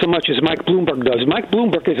scare me so much as Mike Bloomberg does. Mike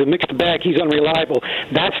Bloomberg is a mixed bag. He's unreliable.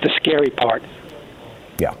 That's the scary part.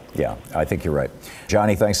 Yeah, I think you're right.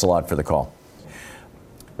 Johnny, thanks a lot for the call.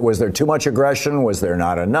 Was there too much aggression? Was there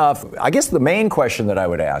not enough? I guess the main question that I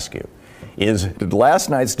would ask you is, did last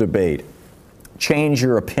night's debate change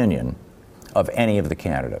your opinion of any of the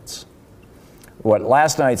candidates? What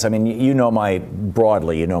last night's, my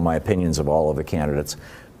opinions of all of the candidates,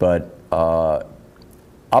 but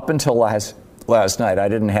up until last night, I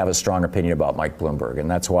didn't have a strong opinion about Mike Bloomberg, and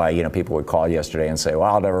that's why, people would call yesterday and say,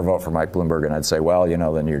 well, I'll never vote for Mike Bloomberg, and I'd say, well,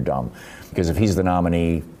 then you're dumb, because if he's the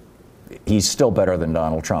nominee, he's still better than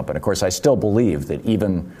Donald Trump. And of course, I still believe that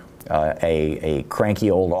even a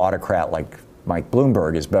cranky old autocrat like Mike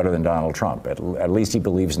Bloomberg is better than Donald Trump. At least he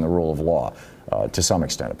believes in the rule of law to some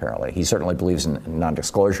extent, apparently. He certainly believes in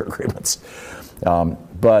non-disclosure agreements.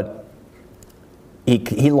 But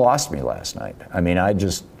he lost me last night. I mean, I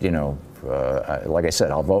just, like I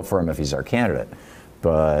said, I'll vote for him if he's our candidate.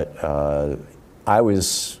 But I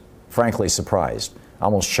was frankly surprised,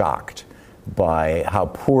 almost shocked, by how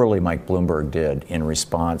poorly Mike Bloomberg did in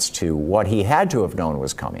response to what he had to have known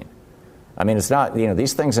was coming. I mean, it's not,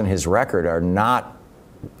 these things in his record are not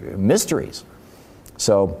mysteries.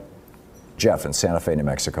 So, Jeff in Santa Fe, New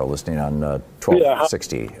Mexico, listening on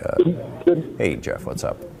 1260. Hey, Jeff, what's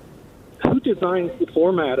up? Who designs the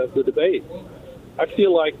format of the debates? I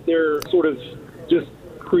feel like they're sort of just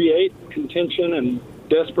create contention and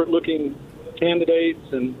desperate-looking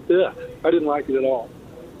candidates, and I didn't like it at all.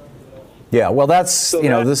 Yeah, well, that's,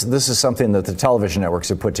 this is something that the television networks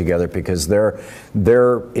have put together because their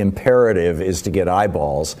imperative is to get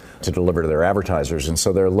eyeballs to deliver to their advertisers. And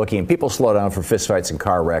so they're looking, people slow down for fistfights and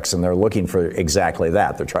car wrecks, and they're looking for exactly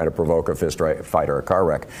that. They're trying to provoke a fist fight or a car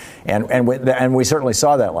wreck. And we certainly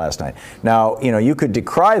saw that last night. Now, you could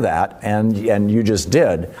decry that, and you just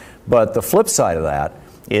did, but the flip side of that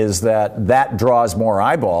is that draws more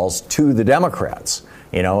eyeballs to the Democrats.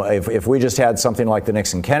 If we just had something like the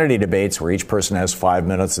Nixon-Kennedy debates where each person has 5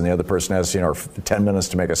 minutes and the other person has, 10 minutes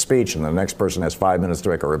to make a speech and the next person has 5 minutes to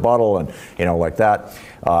make a rebuttal and, like that,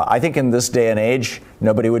 I think in this day and age,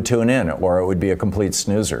 nobody would tune in or it would be a complete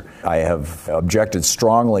snoozer. I have objected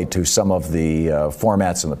strongly to some of the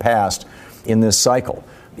formats in the past in this cycle,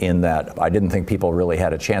 in that I didn't think people really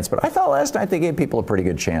had a chance. But I thought last night they gave people a pretty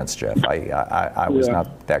good chance, Jeff. I was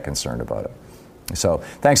not that concerned about it. So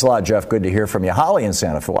thanks a lot, Jeff. Good to hear from you. Holly in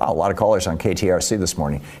Santa Fe. Wow, a lot of callers on KTRC this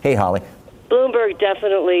morning. Hey, Holly. Bloomberg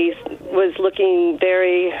definitely was looking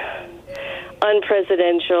very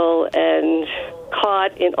unpresidential and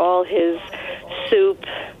caught in all his soup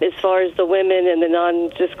as far as the women and the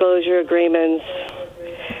non-disclosure agreements.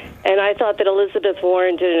 And I thought that Elizabeth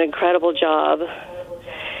Warren did an incredible job.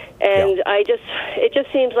 And it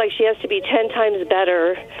just seems like she has to be 10 times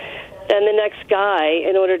better than the next guy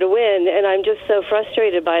in order to win, and I'm just so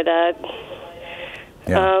frustrated by that.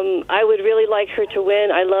 Yeah. I would really like her to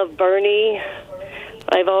win. I love Bernie.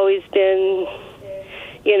 I've always been,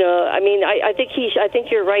 I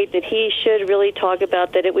think you're right that he should really talk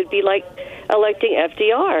about that. It would be like electing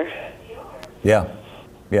FDR.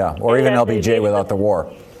 Yeah, or even LBJ without the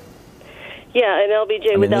war. Yeah, and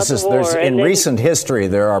LBJ without the war. In recent history,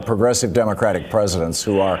 there are progressive Democratic presidents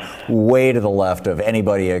who are way to the left of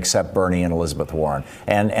anybody except Bernie and Elizabeth Warren.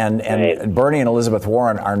 And right. Bernie and Elizabeth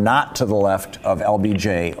Warren are not to the left of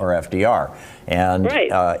LBJ or FDR. And,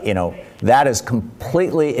 that is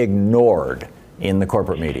completely ignored in the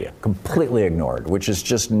corporate media, completely ignored, which is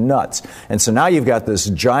just nuts. And so now you've got this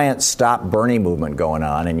giant Stop Bernie movement going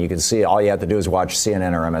on, and you can see all you have to do is watch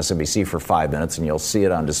CNN or MSNBC for 5 minutes, and you'll see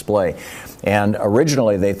it on display. And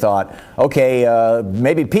originally they thought, okay,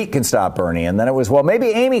 maybe Pete can stop Bernie, and then it was, well, maybe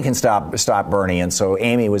Amy can stop Bernie, and so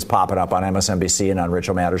Amy was popping up on MSNBC and on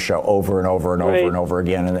Rachel Maddow's show over and over and over and over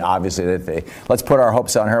again, and obviously let's put our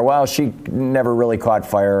hopes on her. Well, she never really caught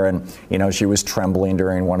fire, and she was trembling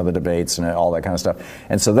during one of the debates and all that kind of stuff.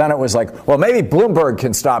 And so then it was like, well, maybe Bloomberg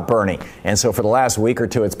can stop Bernie. And so for the last week or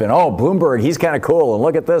two, it's been, oh, Bloomberg, he's kind of cool, and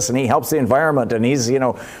look at this, and he helps the environment, and he's, and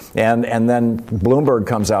then Bloomberg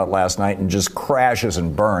comes out last night and just crashes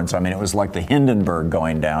and burns. I mean, it was like the Hindenburg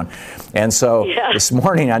going down. And so this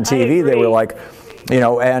morning on TV, they were like,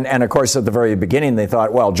 and of course at the very beginning they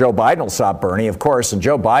thought, well, Joe Biden will stop Bernie, of course. And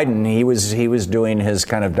Joe Biden, he was doing his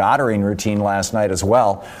kind of doddering routine last night as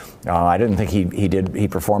well. I didn't think he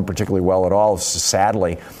performed particularly well at all,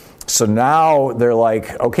 sadly. So now they're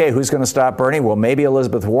like, okay, who's going to stop Bernie? Well, maybe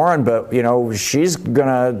Elizabeth Warren, but she's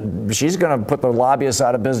gonna put the lobbyists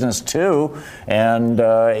out of business too. And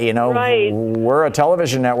we're a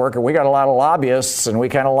television network, and we got a lot of lobbyists, and we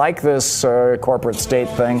kind of like this corporate state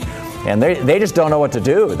thing, and they just don't know what to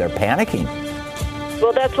do. They're panicking.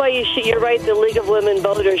 Well, that's why you're right. The League of Women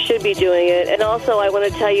Voters should be doing it. And also, I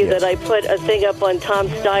want to tell you that I put a thing up on Tom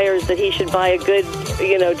Steyer's that he should buy a good,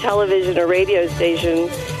 television or radio station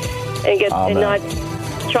and not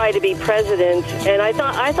try to be president. And I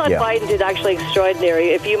thought Biden did actually extraordinary.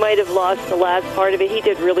 If you might have lost the last part of it, he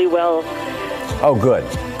did really well. Oh, good.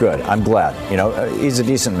 I'm glad. He's a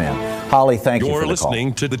decent man. Holly, thank you for the call. You're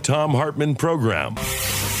listening to the Thom Hartmann Program.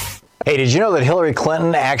 Hey, did you know that Hillary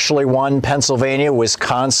Clinton actually won Pennsylvania,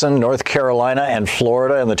 Wisconsin, North Carolina, and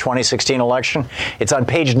Florida in the 2016 election? It's on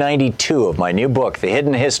page 92 of my new book, The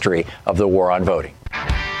Hidden History of the War on Voting.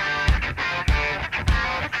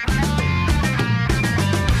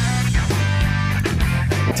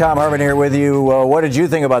 Thom Hartmann here with you. What did you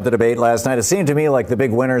think about the debate last night? It seemed to me like the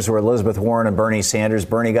big winners were Elizabeth Warren and Bernie Sanders.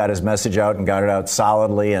 Bernie got his message out and got it out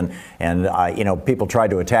solidly, and people tried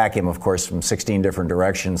to attack him, of course, from 16 different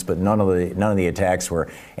directions, but none of the attacks were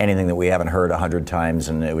anything that we haven't heard 100 times,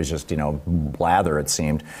 and it was just blather, it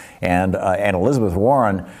seemed. And Elizabeth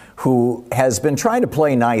Warren, who has been trying to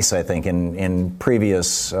play nice, I think, in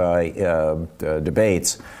previous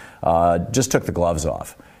debates, just took the gloves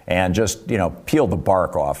off and just, peeled the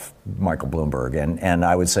bark off Michael Bloomberg. And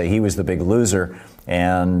I would say he was the big loser.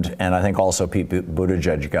 And I think also Pete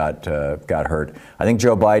Buttigieg got hurt. I think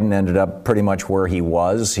Joe Biden ended up pretty much where he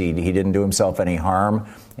was. He didn't do himself any harm.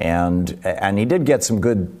 And he did get some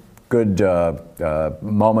good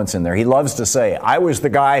moments in there. He loves to say, I was the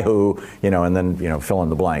guy who, and then, fill in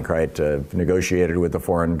the blank, right? Negotiated with the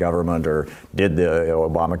foreign government or did the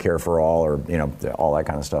Obamacare for all or, all that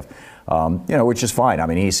kind of stuff, which is fine. I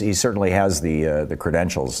mean, he certainly has the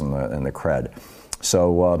credentials and the cred.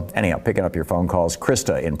 So anyhow, picking up your phone calls.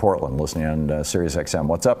 Krista in Portland, listening on Sirius XM.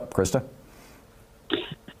 What's up, Krista?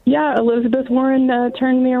 Yeah, Elizabeth Warren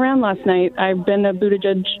turned me around last night. I've been a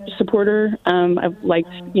Buttigieg supporter. I've liked,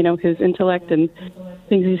 his intellect and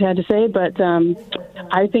things he's had to say, but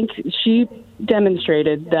I think she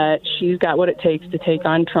demonstrated that she's got what it takes to take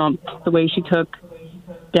on Trump the way she took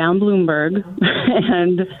down Bloomberg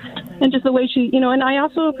and just the way she, and I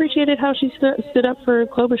also appreciated how she stood up for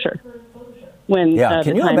Klobuchar.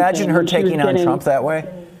 Can you imagine her taking on Trump that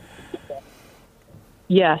way?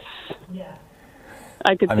 Yes.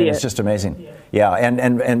 I mean, it's just amazing. Yeah,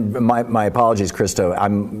 and my apologies, Krista.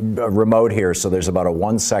 I'm remote here, so there's about a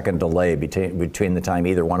 1 second delay between the time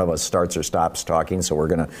either one of us starts or stops talking, so we're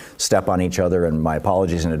going to step on each other, and my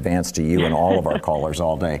apologies in advance to you and all of our callers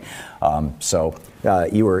all day.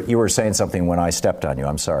 You were saying something when I stepped on you.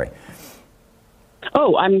 I'm sorry.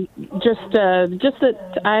 Oh, I'm just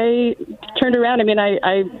that I turned around. I mean,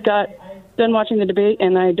 I got done watching the debate,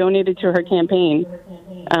 and I donated to her campaign.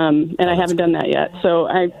 And I haven't done that yet. So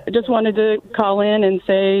I just wanted to call in and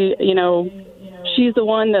say, she's the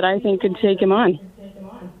one that I think could take him on.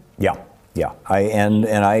 Yeah.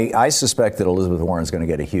 I suspect that Elizabeth Warren is going to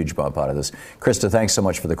get a huge bump out of this. Krista, thanks so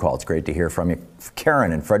much for the call. It's great to hear from you.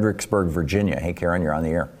 Karen in Fredericksburg, Virginia. Hey, Karen, you're on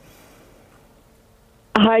the air.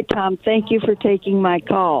 Hi, Tom. Thank you for taking my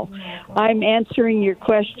call. I'm answering your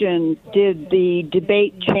question. Did the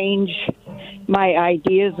debate change my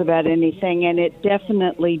ideas about anything? And it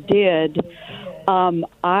definitely did.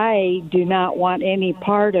 I do not want any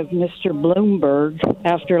part of Mr. Bloomberg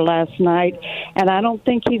after last night, and I don't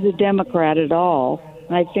think he's a Democrat at all.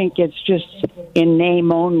 I think it's just in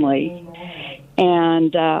name only.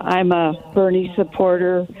 And I'm a Bernie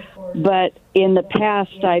supporter, but in the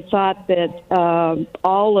past I thought that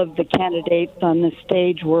all of the candidates on the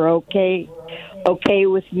stage were okay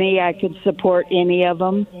with me. I could support any of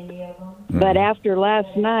them. But after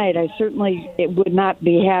last night, I certainly would not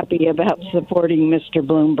be happy about supporting Mr.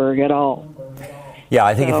 Bloomberg at all. Yeah,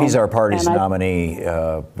 I think if he's our party's nominee,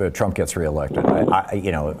 Trump gets reelected.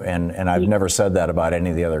 And I've never said that about any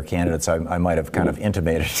of the other candidates. I might have kind of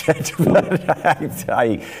intimated it, but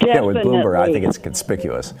with Bloomberg, I think it's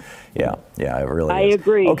conspicuous. Yeah, it really is. I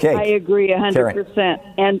agree. Okay. I agree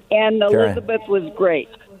 100%. And Elizabeth was great.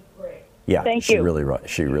 Yeah, thank you.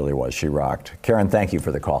 She really was. She rocked. Karen, thank you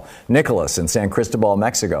for the call. Nicholas in San Cristobal,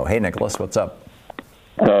 Mexico. Hey, Nicholas, what's up?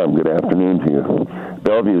 Tom, good afternoon to you.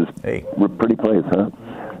 Bellevue is a pretty place, huh?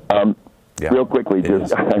 Real quickly,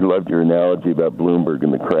 I loved your analogy about Bloomberg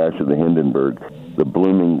and the crash of the Hindenburg. The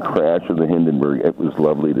blooming crash of the Hindenburg. It was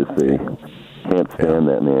lovely to see. Can't stand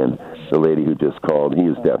that man. The lady who just called, he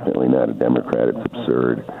is definitely not a Democrat. It's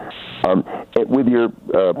absurd. With your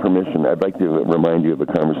permission, I'd like to remind you of a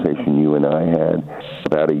conversation you and I had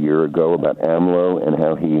about a year ago about AMLO and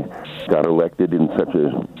how he got elected in such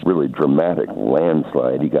a really dramatic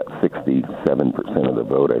landslide. He got 67% of the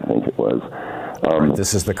vote, I think it was. Right.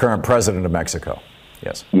 This is the current president of Mexico.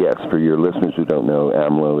 Yes. Yes. For your listeners who don't know,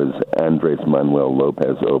 AMLO is Andres Manuel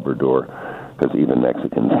Lopez Obrador, because even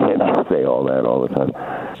Mexicans can't say all that all the time.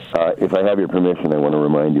 If I have your permission, I want to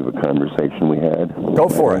remind you of a conversation we had. Go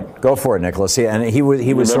for it, Nicholas. Yeah, and he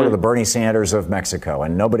was sort of the Bernie Sanders of Mexico,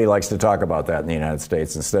 and nobody likes to talk about that in the United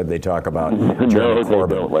States. Instead, they talk about Jeremy Corbyn.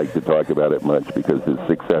 They don't like to talk about it much because his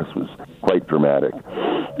success was quite dramatic.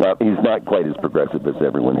 He's not quite as progressive as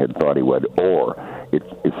everyone had thought he would, or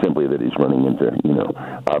it's simply that he's running into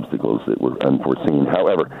obstacles that were unforeseen.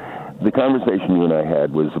 However, the conversation you and I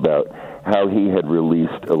had was about how he had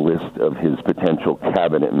released a list of his potential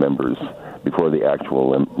cabinet members before the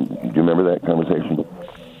actual. Do you remember that conversation?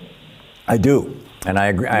 I do. And I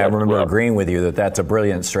agree. I remember agreeing with you that that's a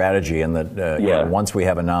brilliant strategy, and that you know, once we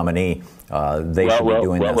have a nominee, they should be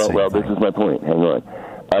doing that same thing. This is my point. Hang on.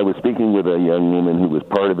 I was speaking with a young woman who was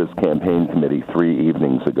part of his campaign committee 3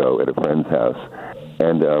 evenings ago at a friend's house,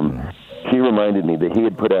 and she reminded me that he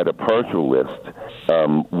had put out a partial list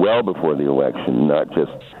well before the election, not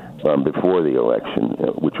just before the election,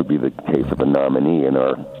 which would be the case of a nominee in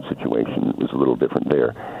our situation. It was a little different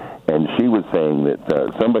there. And she was saying that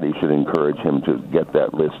somebody should encourage him to get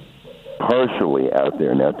that list partially out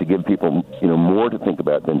there now, to give people, you know, more to think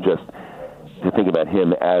about than just to think about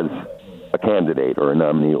him as a candidate or a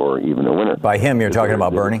nominee or even a winner. By him, you're talking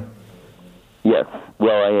about Bernie? Yes.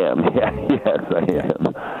 Well, I am. Yes, I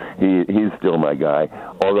am. He's still my guy.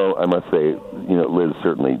 Although I must say, you know, Liz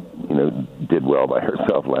certainly, you know, did well by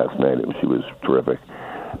herself last night. She was terrific.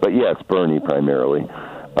 But yes, Bernie primarily.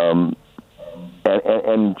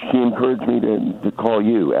 And she encouraged me to call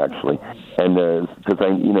you, actually, and because I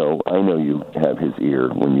know you have his ear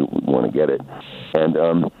when you want to get it, and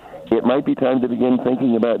it might be time to begin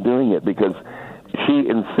thinking about doing it, because she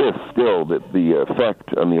insists still that the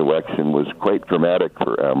effect on the election was quite dramatic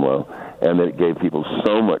for AMLO, and that it gave people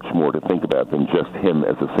so much more to think about than just him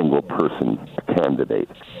as a single person candidate,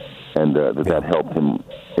 and that helped him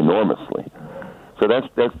enormously. So that's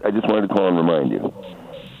I just wanted to call and remind you.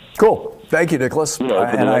 Cool. Thank you, Nicholas. And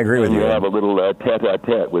I agree with you. You have a little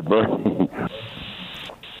tete-a-tete with Bernie.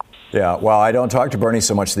 Yeah, well, I don't talk to Bernie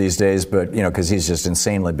so much these days, but you know, because he's just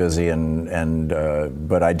insanely busy,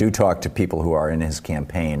 but I do talk to people who are in his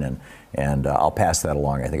campaign, and I'll pass that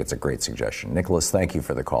along. I think it's a great suggestion. Nicholas, thank you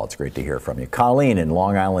for the call. It's great to hear from you. Colleen in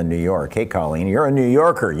Long Island, New York. Hey, Colleen, you're a New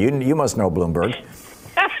Yorker. You must know Bloomberg.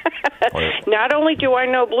 Not only do I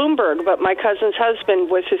know Bloomberg, but my cousin's husband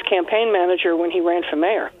was his campaign manager when he ran for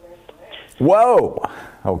mayor. Whoa.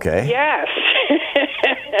 Okay. Yes.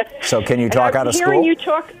 So can you talk out of school?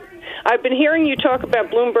 I've been hearing you talk about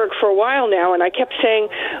Bloomberg for a while now, and I kept saying,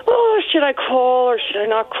 oh, should I call or should I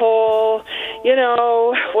not call? You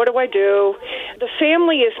know, what do I do? The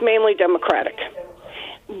family is mainly Democratic.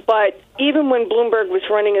 But even when Bloomberg was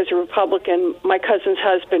running as a Republican, my cousin's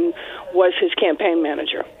husband was his campaign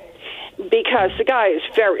manager, because the guy is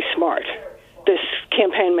very smart, this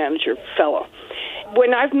campaign manager fellow.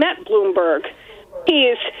 When I've met Bloomberg, he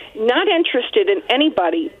is not interested in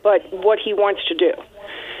anybody but what he wants to do.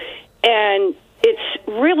 And it's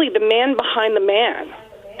really the man behind the man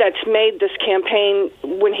that's made this campaign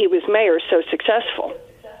when he was mayor so successful.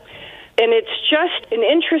 And it's just an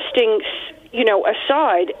interesting, you know,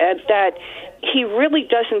 aside at that he really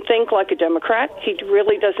doesn't think like a Democrat. He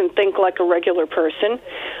really doesn't think like a regular person.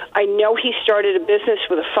 I know he started a business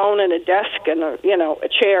with a phone and a desk and a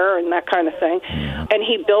chair and that kind of thing. And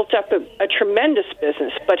he built up a tremendous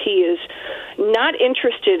business, but he is not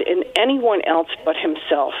interested in anyone else but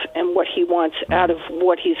himself and what he wants out of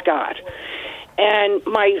what he's got. And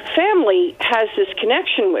my family has this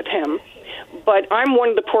connection with him, but I'm one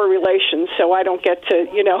of the poor relations, so I don't get to,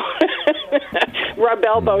 you know, rub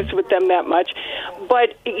elbows with them that much.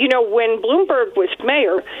 But, you know, when Bloomberg was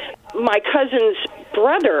mayor, my cousin's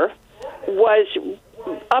brother was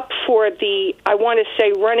up for the, I want to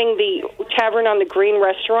say, running the Tavern on the Green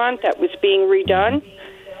restaurant that was being redone.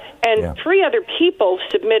 And 3 other people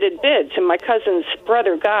submitted bids, and my cousin's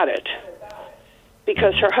brother got it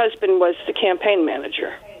because her husband was the campaign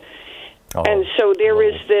manager. And so there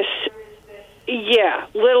is this... a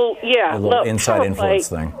little inside influence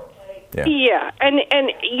thing. Yeah,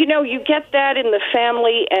 and you know, you get that in the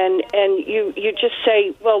family, and you just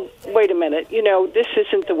say, well, wait a minute, you know, this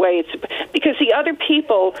isn't the way it's, because the other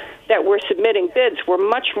people that were submitting bids were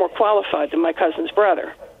much more qualified than my cousin's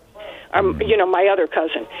brother, you know, my other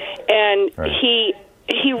cousin, and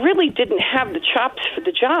he really didn't have the chops for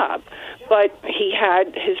the job, but he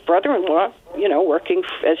had his brother-in-law, you know, working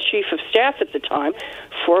as chief of staff at the time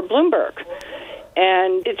for Bloomberg.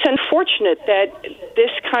 And it's unfortunate that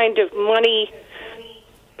this kind of money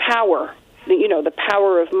power, you know, the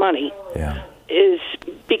power of money, is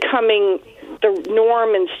becoming the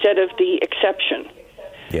norm instead of the exception.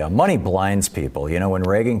 Yeah, money blinds people. You know, when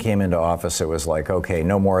Reagan came into office, it was like, okay,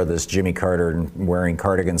 no more of this Jimmy Carter wearing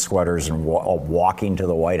cardigan sweaters and walking to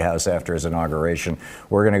the White House after his inauguration.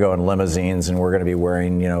 We're going to go in limousines, and we're going to be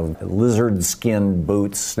wearing, you know, lizard skin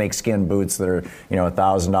boots, snake skin boots that are, you know,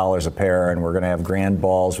 $1,000 a pair, and we're going to have grand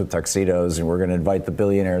balls with tuxedos, and we're going to invite the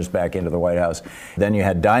billionaires back into the White House. Then you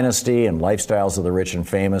had Dynasty and Lifestyles of the Rich and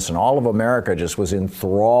Famous, and all of America just was in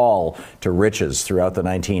thrall to riches throughout the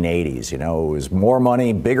 1980s. You know, it was more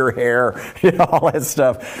money, bigger hair, all that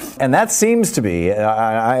stuff. And that seems to be,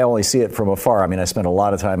 I only see it from afar. I mean, I spent a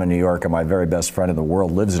lot of time in New York, and my very best friend in the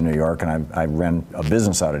world lives in New York, and I ran a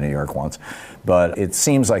business out of New York once. But it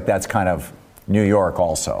seems like that's kind of New York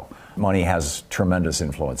also. Money has tremendous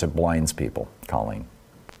influence. It blinds people, Colleen.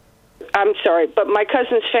 I'm sorry, but my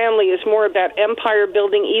cousin's family is more about empire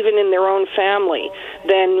building even in their own family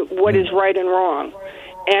than what is right and wrong.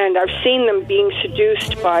 And I've seen them being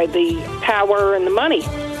seduced by the power and the money.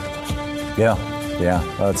 Yeah,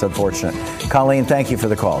 well, that's unfortunate. Colleen, thank you for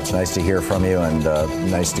the call. It's nice to hear from you, and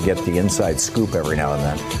nice to get the inside scoop every now and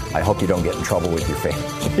then. I hope you don't get in trouble with your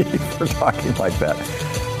family for talking like that.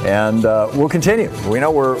 And we'll continue. We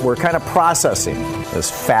know we're kind of processing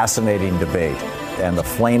this fascinating debate and the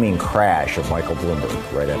flaming crash of Michael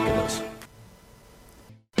Bloomberg right after this.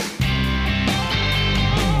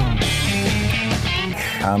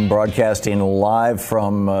 I'm broadcasting live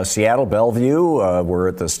from Seattle, Bellevue. We're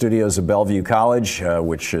at the studios of Bellevue College,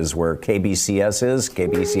 which is where KBCS is,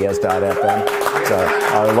 kbcs.fm. It's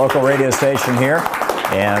our local radio station here,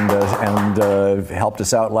 and helped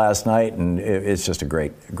us out last night, and it's just a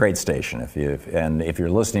great station. If you're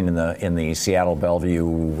listening in the Seattle,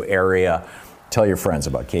 Bellevue area, tell your friends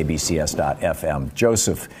about kbcs.fm.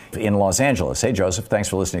 Joseph in Los Angeles. Hey, Joseph, thanks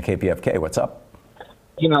for listening to KPFK. What's up?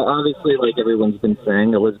 You know, obviously, like everyone's been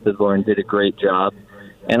saying, Elizabeth Warren did a great job.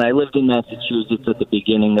 And I lived in Massachusetts at the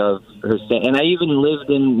beginning of her stay. And I even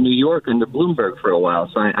lived in New York under Bloomberg for a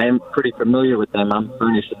while. So I am pretty familiar with them. I'm a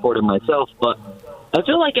Bernie supporter myself. But I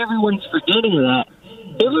feel like everyone's forgetting that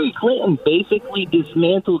Hillary Clinton basically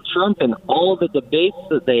dismantled Trump in all the debates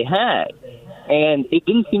that they had. And it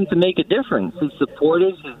didn't seem to make a difference. His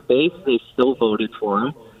supporters, his base, they still voted for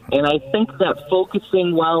him. And I think that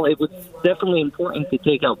focusing, while it was definitely important to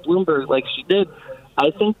take out Bloomberg like she did,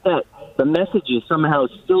 I think that the message is somehow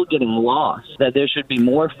still getting lost, that there should be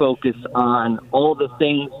more focus on all the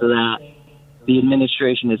things that the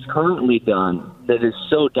administration has currently done that is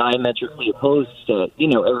so diametrically opposed to,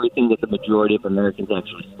 everything that the majority of Americans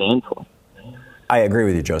actually stand for. I agree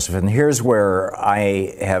with you, Joseph. And here's where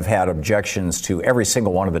I have had objections to every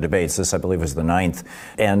single one of the debates. This, I believe, was the 9th.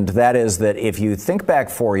 And that is that if you think back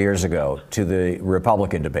 4 years ago to the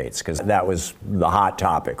Republican debates, because that was the hot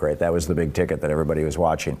topic, right? That was the big ticket that everybody was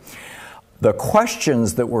watching. The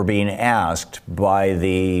questions that were being asked by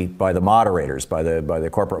the moderators, by the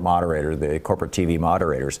corporate moderator, the corporate TV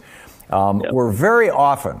moderators, were very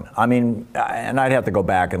often, and I'd have to go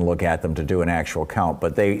back and look at them to do an actual count,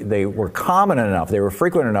 but they were common enough, they were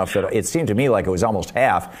frequent enough that it seemed to me like it was almost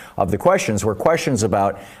half of the questions were questions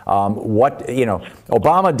about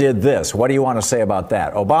Obama did this, what do you want to say about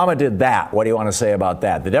that? Obama did that, what do you want to say about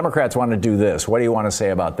that? The Democrats want to do this, what do you want to say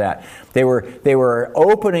about that? They were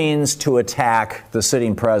openings to attack the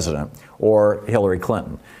sitting president or Hillary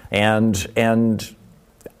Clinton. And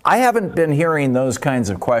I haven't been hearing those kinds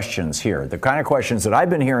of questions here. The kind of questions that I've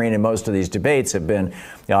been hearing in most of these debates have been,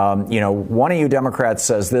 one of you Democrats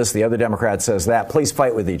says this, the other Democrat says that. Please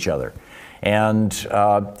fight with each other. And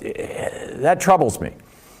that troubles me.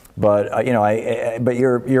 But, but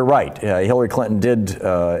you're right. Hillary Clinton did,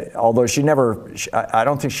 although I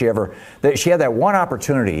don't think she had that one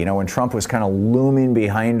opportunity, when Trump was kind of looming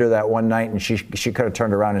behind her that one night, and she could have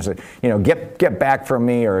turned around and said, get back from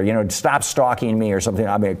me, or, stop stalking me or something.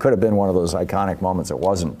 I mean, it could have been one of those iconic moments. It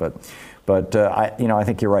wasn't, but I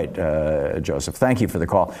think you're right, Joseph. Thank you for the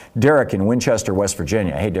call. Derek in Winchester, West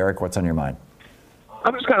Virginia. Hey, Derek, what's on your mind?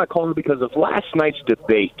 I'm just kind of calling because of last night's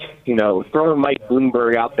debate, throwing Mike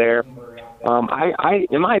Bloomberg out there.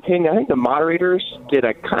 In my opinion, I think the moderators did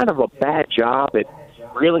a kind of a bad job at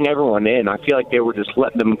reeling everyone in. I feel like they were just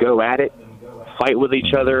letting them go at it, fight with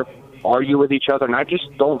each other, argue with each other, and I just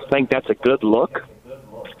don't think that's a good look.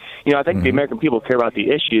 I think the American people care about the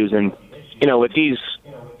issues, and, with these,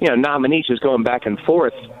 nominees just going back and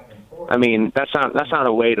forth, I mean, that's not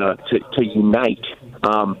a way to unite.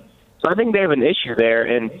 So I think they have an issue there,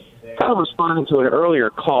 and kind of responding to an earlier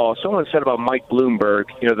call, someone said about Mike Bloomberg,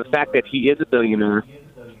 the fact that he is a billionaire.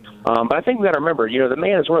 But I think we got to remember, the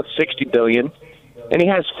man is worth $60 billion, and he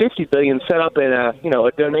has $50 billion set up in a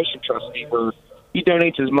donation trustee where he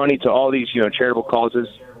donates his money to all these, charitable causes.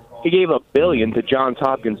 He gave $1 billion to Johns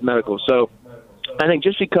Hopkins Medical. So I think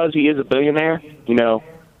just because he is a billionaire,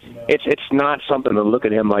 it's not something to look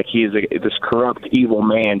at him like he is this corrupt, evil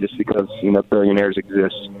man just because billionaires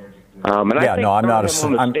exist. I'm not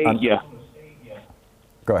a.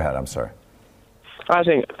 Go ahead. I'm sorry. I was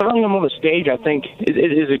saying throwing him on the stage, I think,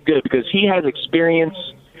 is good because he has experience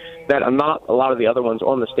that not a lot of the other ones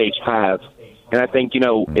on the stage have, and I think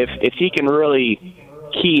if he can really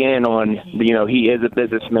key in on, he is a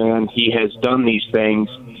businessman. He has done these things.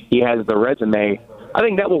 He has the resume. I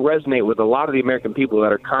think that will resonate with a lot of the American people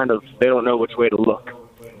that are they don't know which way to look.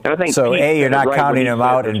 And I think so, Pete A, you're not right counting him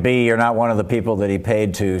out, and B, you're not one of the people that he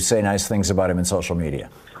paid to say nice things about him in social media.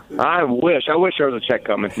 I wish there was a check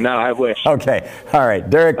coming. No, I wish. Okay. All right.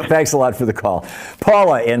 Derek, thanks a lot for the call.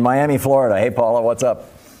 Paula in Miami, Florida. Hey, Paula, what's up?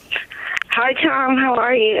 Hi, Tom. How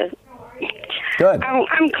are you? Good.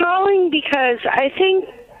 I'm calling because I think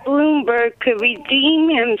Bloomberg could redeem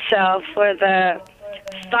himself for the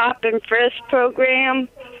Stop and Frisk program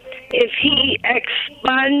if he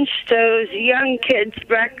expunged those young kids'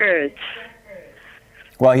 records.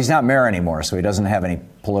 Well, he's not mayor anymore, so he doesn't have any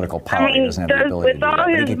political power. He doesn't have the ability with all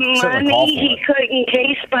his money, he couldn't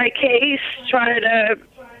case by case try to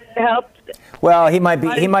help. Well, he might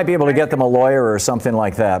be able to get them a lawyer or something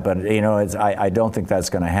like that, but I don't think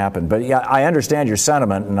that's going to happen. But yeah, I understand your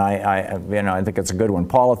sentiment, and I think it's a good one.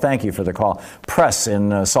 Paula, thank you for the call. Press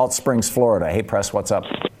in Salt Springs, Florida. Hey, Press, what's up?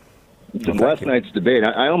 Last night's debate,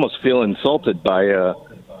 I almost feel insulted by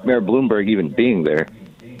Mayor Bloomberg even being there.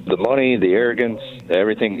 The money, the arrogance,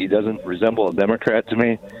 everything. He doesn't resemble a Democrat to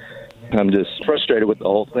me. I'm just frustrated with the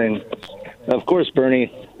whole thing. Of course,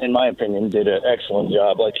 Bernie, in my opinion, did an excellent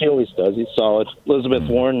job, like he always does. He's solid. Elizabeth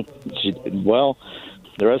Warren, she did well.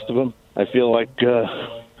 The rest of them, I feel like,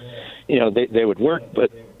 they would work,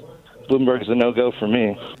 but Bloomberg's a no-go for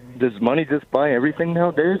me. Does money just buy everything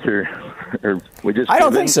nowadays, or we just? I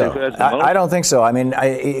don't think so. I don't think so. I mean,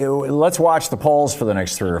 let's watch the polls for the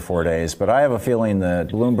next 3 or 4 days. But I have a feeling that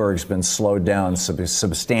Bloomberg's been slowed down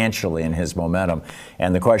substantially in his momentum.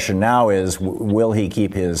 And the question now is, will he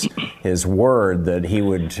keep his word that he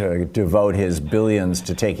would devote his billions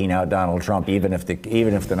to taking out Donald Trump, even if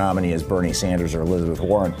the nominee is Bernie Sanders or Elizabeth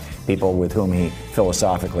Warren, people with whom he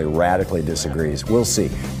philosophically radically disagrees. We'll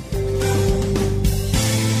see.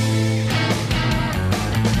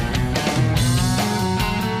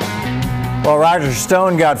 Well, Roger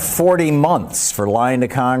Stone got 40 months for lying to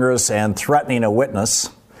Congress and threatening a witness.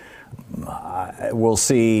 We'll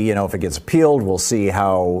see, if it gets appealed. We'll see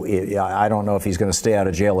how. I don't know if he's going to stay out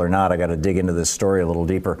of jail or not. I got to dig into this story a little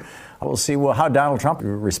deeper. We'll see how Donald Trump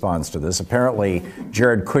responds to this. Apparently,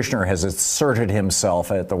 Jared Kushner has inserted himself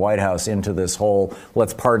at the White House into this whole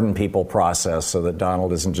let's pardon people process so that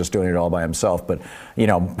Donald isn't just doing it all by himself. But,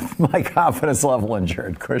 my confidence level in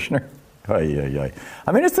Jared Kushner. I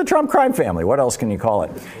mean, it's the Trump crime family. What else can you call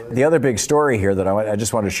it? The other big story here that I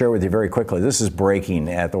just want to share with you very quickly, this is breaking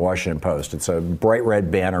at the Washington Post. It's a bright red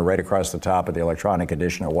banner right across the top of the electronic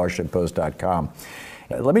edition at WashingtonPost.com.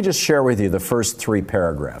 Let me just share with you the first 3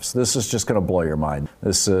 paragraphs. This is just going to blow your mind.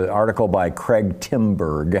 This article by Craig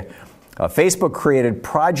Timberg. Facebook created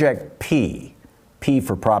Project P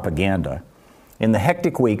for propaganda, in the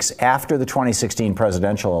hectic weeks after the 2016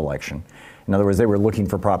 presidential election. In other words, they were looking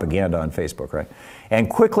for propaganda on Facebook, right? And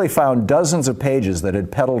quickly found dozens of pages that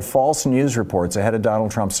had peddled false news reports ahead of Donald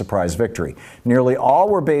Trump's surprise victory. Nearly all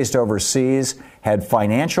were based overseas, had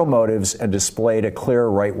financial motives, and displayed a clear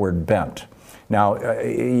rightward bent. Now,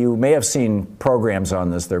 you may have seen programs on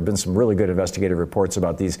this. There have been some really good investigative reports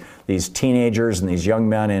about these teenagers and these young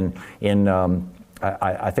men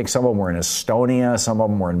I think some of them were in Estonia, some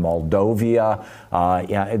of them were in Moldova.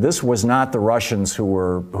 This was not the Russians who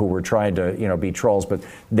were trying to be trolls, but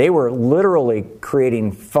they were literally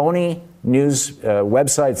creating phony news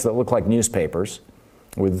websites that looked like newspapers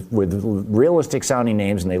with realistic sounding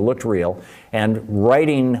names, and they looked real, and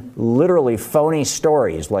writing literally phony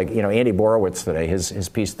stories like Andy Borowitz today. His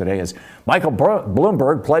piece today is Michael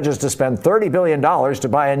Bloomberg pledges to spend $30 billion to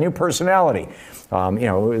buy a new personality.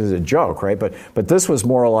 It was a joke, right? But this was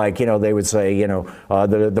more like, they would say,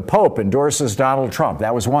 the Pope endorses Donald Trump.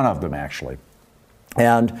 That was one of them, actually.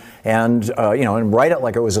 And write it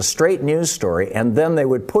like it was a straight news story. And then they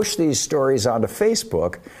would push these stories onto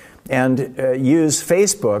Facebook and use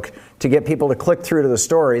Facebook to get people to click through to the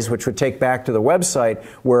stories, which would take back to the website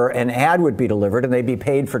where an ad would be delivered, and they'd be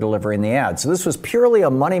paid for delivering the ad. So this was purely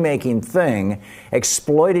a money-making thing,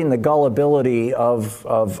 exploiting the gullibility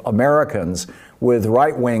of Americans with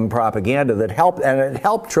right-wing propaganda that helped, and it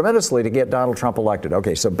helped tremendously to get Donald Trump elected.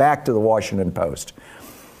 Okay, so back to the Washington Post.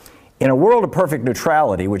 In a world of perfect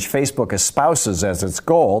neutrality, which Facebook espouses as its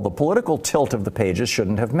goal, the political tilt of the pages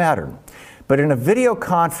shouldn't have mattered. But in a video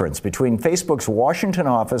conference between Facebook's Washington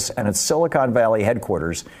office and its Silicon Valley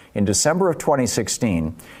headquarters in December of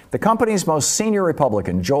 2016, the company's most senior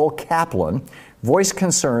Republican, Joel Kaplan, voiced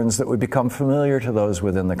concerns that would become familiar to those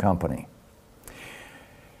within the company.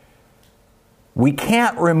 We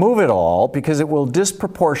can't remove it all because it will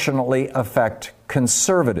disproportionately affect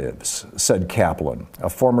conservatives, said Kaplan, a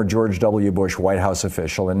former George W. Bush White House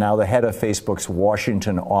official and now the head of Facebook's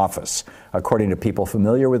Washington office, according to people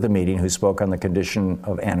familiar with the meeting who spoke on the condition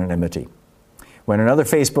of anonymity. When another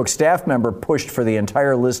Facebook staff member pushed for the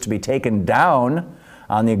entire list to be taken down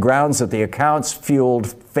on the grounds that the accounts fueled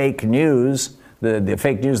fake news, the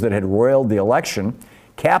fake news that had roiled the election,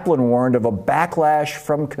 Kaplan warned of a backlash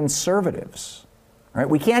from conservatives. Right?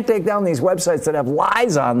 We can't take down these websites that have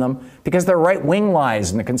lies on them because they're right-wing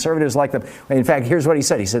lies and the conservatives like them. In fact, here's what he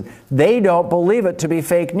said. He said, they don't believe it to be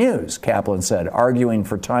fake news, Kaplan said, arguing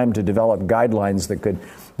for time to develop guidelines that could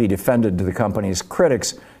be defended to the company's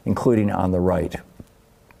critics, including on the right.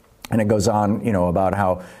 And it goes on, about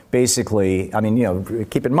how basically,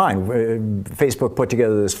 keep in mind, Facebook put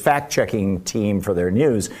together this fact-checking team for their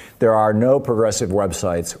news. There are no progressive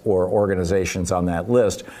websites or organizations on that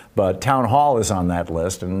list, but Town Hall is on that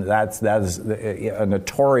list, and that is a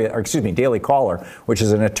notorious, Daily Caller, which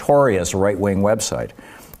is a notorious right-wing website.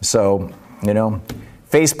 So,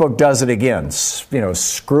 Facebook does it again.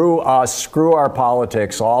 Screw us, screw our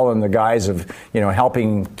politics, all in the guise of,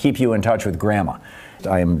 helping keep you in touch with grandma.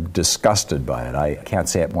 I am disgusted by it. I can't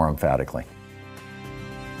say it more emphatically.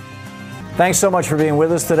 Thanks so much for being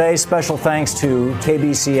with us today. Special thanks to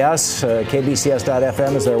KBCS.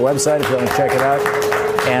 KBCS.FM is their website if you want to check it out.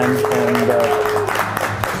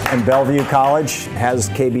 And Bellevue College has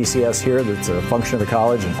KBCS here. That's a function of the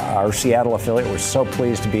college. And our Seattle affiliate, we're so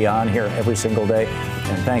pleased to be on here every single day.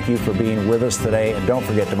 And thank you for being with us today. And don't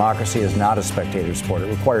forget, democracy is not a spectator sport. It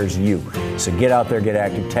requires you. So get out there, get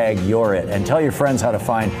active, tag You're It, and tell your friends how to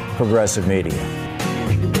find progressive media.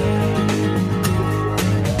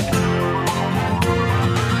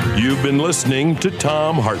 You've been listening to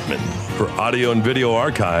Thom Hartmann. For audio and video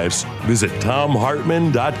archives, visit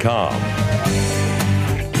ThomHartmann.com.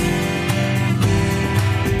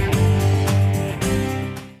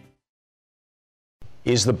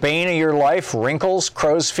 Is the bane of your life wrinkles,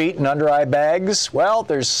 crow's feet, and under-eye bags? Well,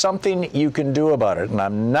 there's something you can do about it, and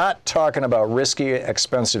I'm not talking about risky,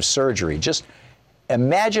 expensive surgery. Just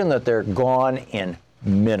imagine that they're gone in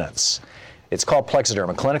minutes. It's called Plexaderm,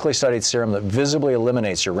 a clinically studied serum that visibly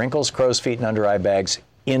eliminates your wrinkles, crow's feet, and under-eye bags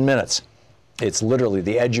in minutes. It's literally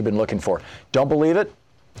the edge you've been looking for. Don't believe it?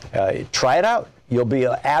 Try it out. You'll be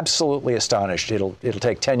absolutely astonished. It'll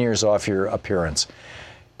take 10 years off your appearance.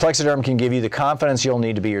 Plexaderm can give you the confidence you'll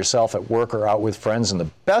need to be yourself at work or out with friends. And the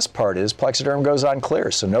best part is Plexaderm goes on clear,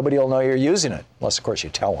 so nobody will know you're using it, unless, of course, you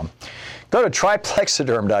tell them. Go to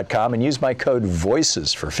tryplexaderm.com and use my code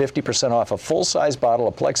VOICES for 50% off a full-size bottle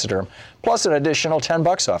of Plexaderm, plus an additional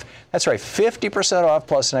 $10 off. That's right, 50% off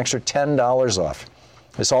plus an extra $10 off.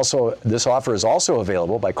 This offer is also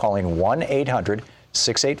available by calling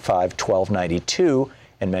 1-800-685-1292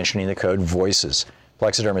 and mentioning the code VOICES.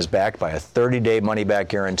 Plexaderm is backed by a 30-day money-back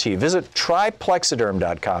guarantee. Visit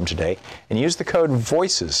tryplexaderm.com today and use the code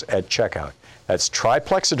VOICES at checkout. That's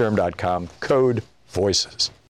tryplexaderm.com, code VOICES.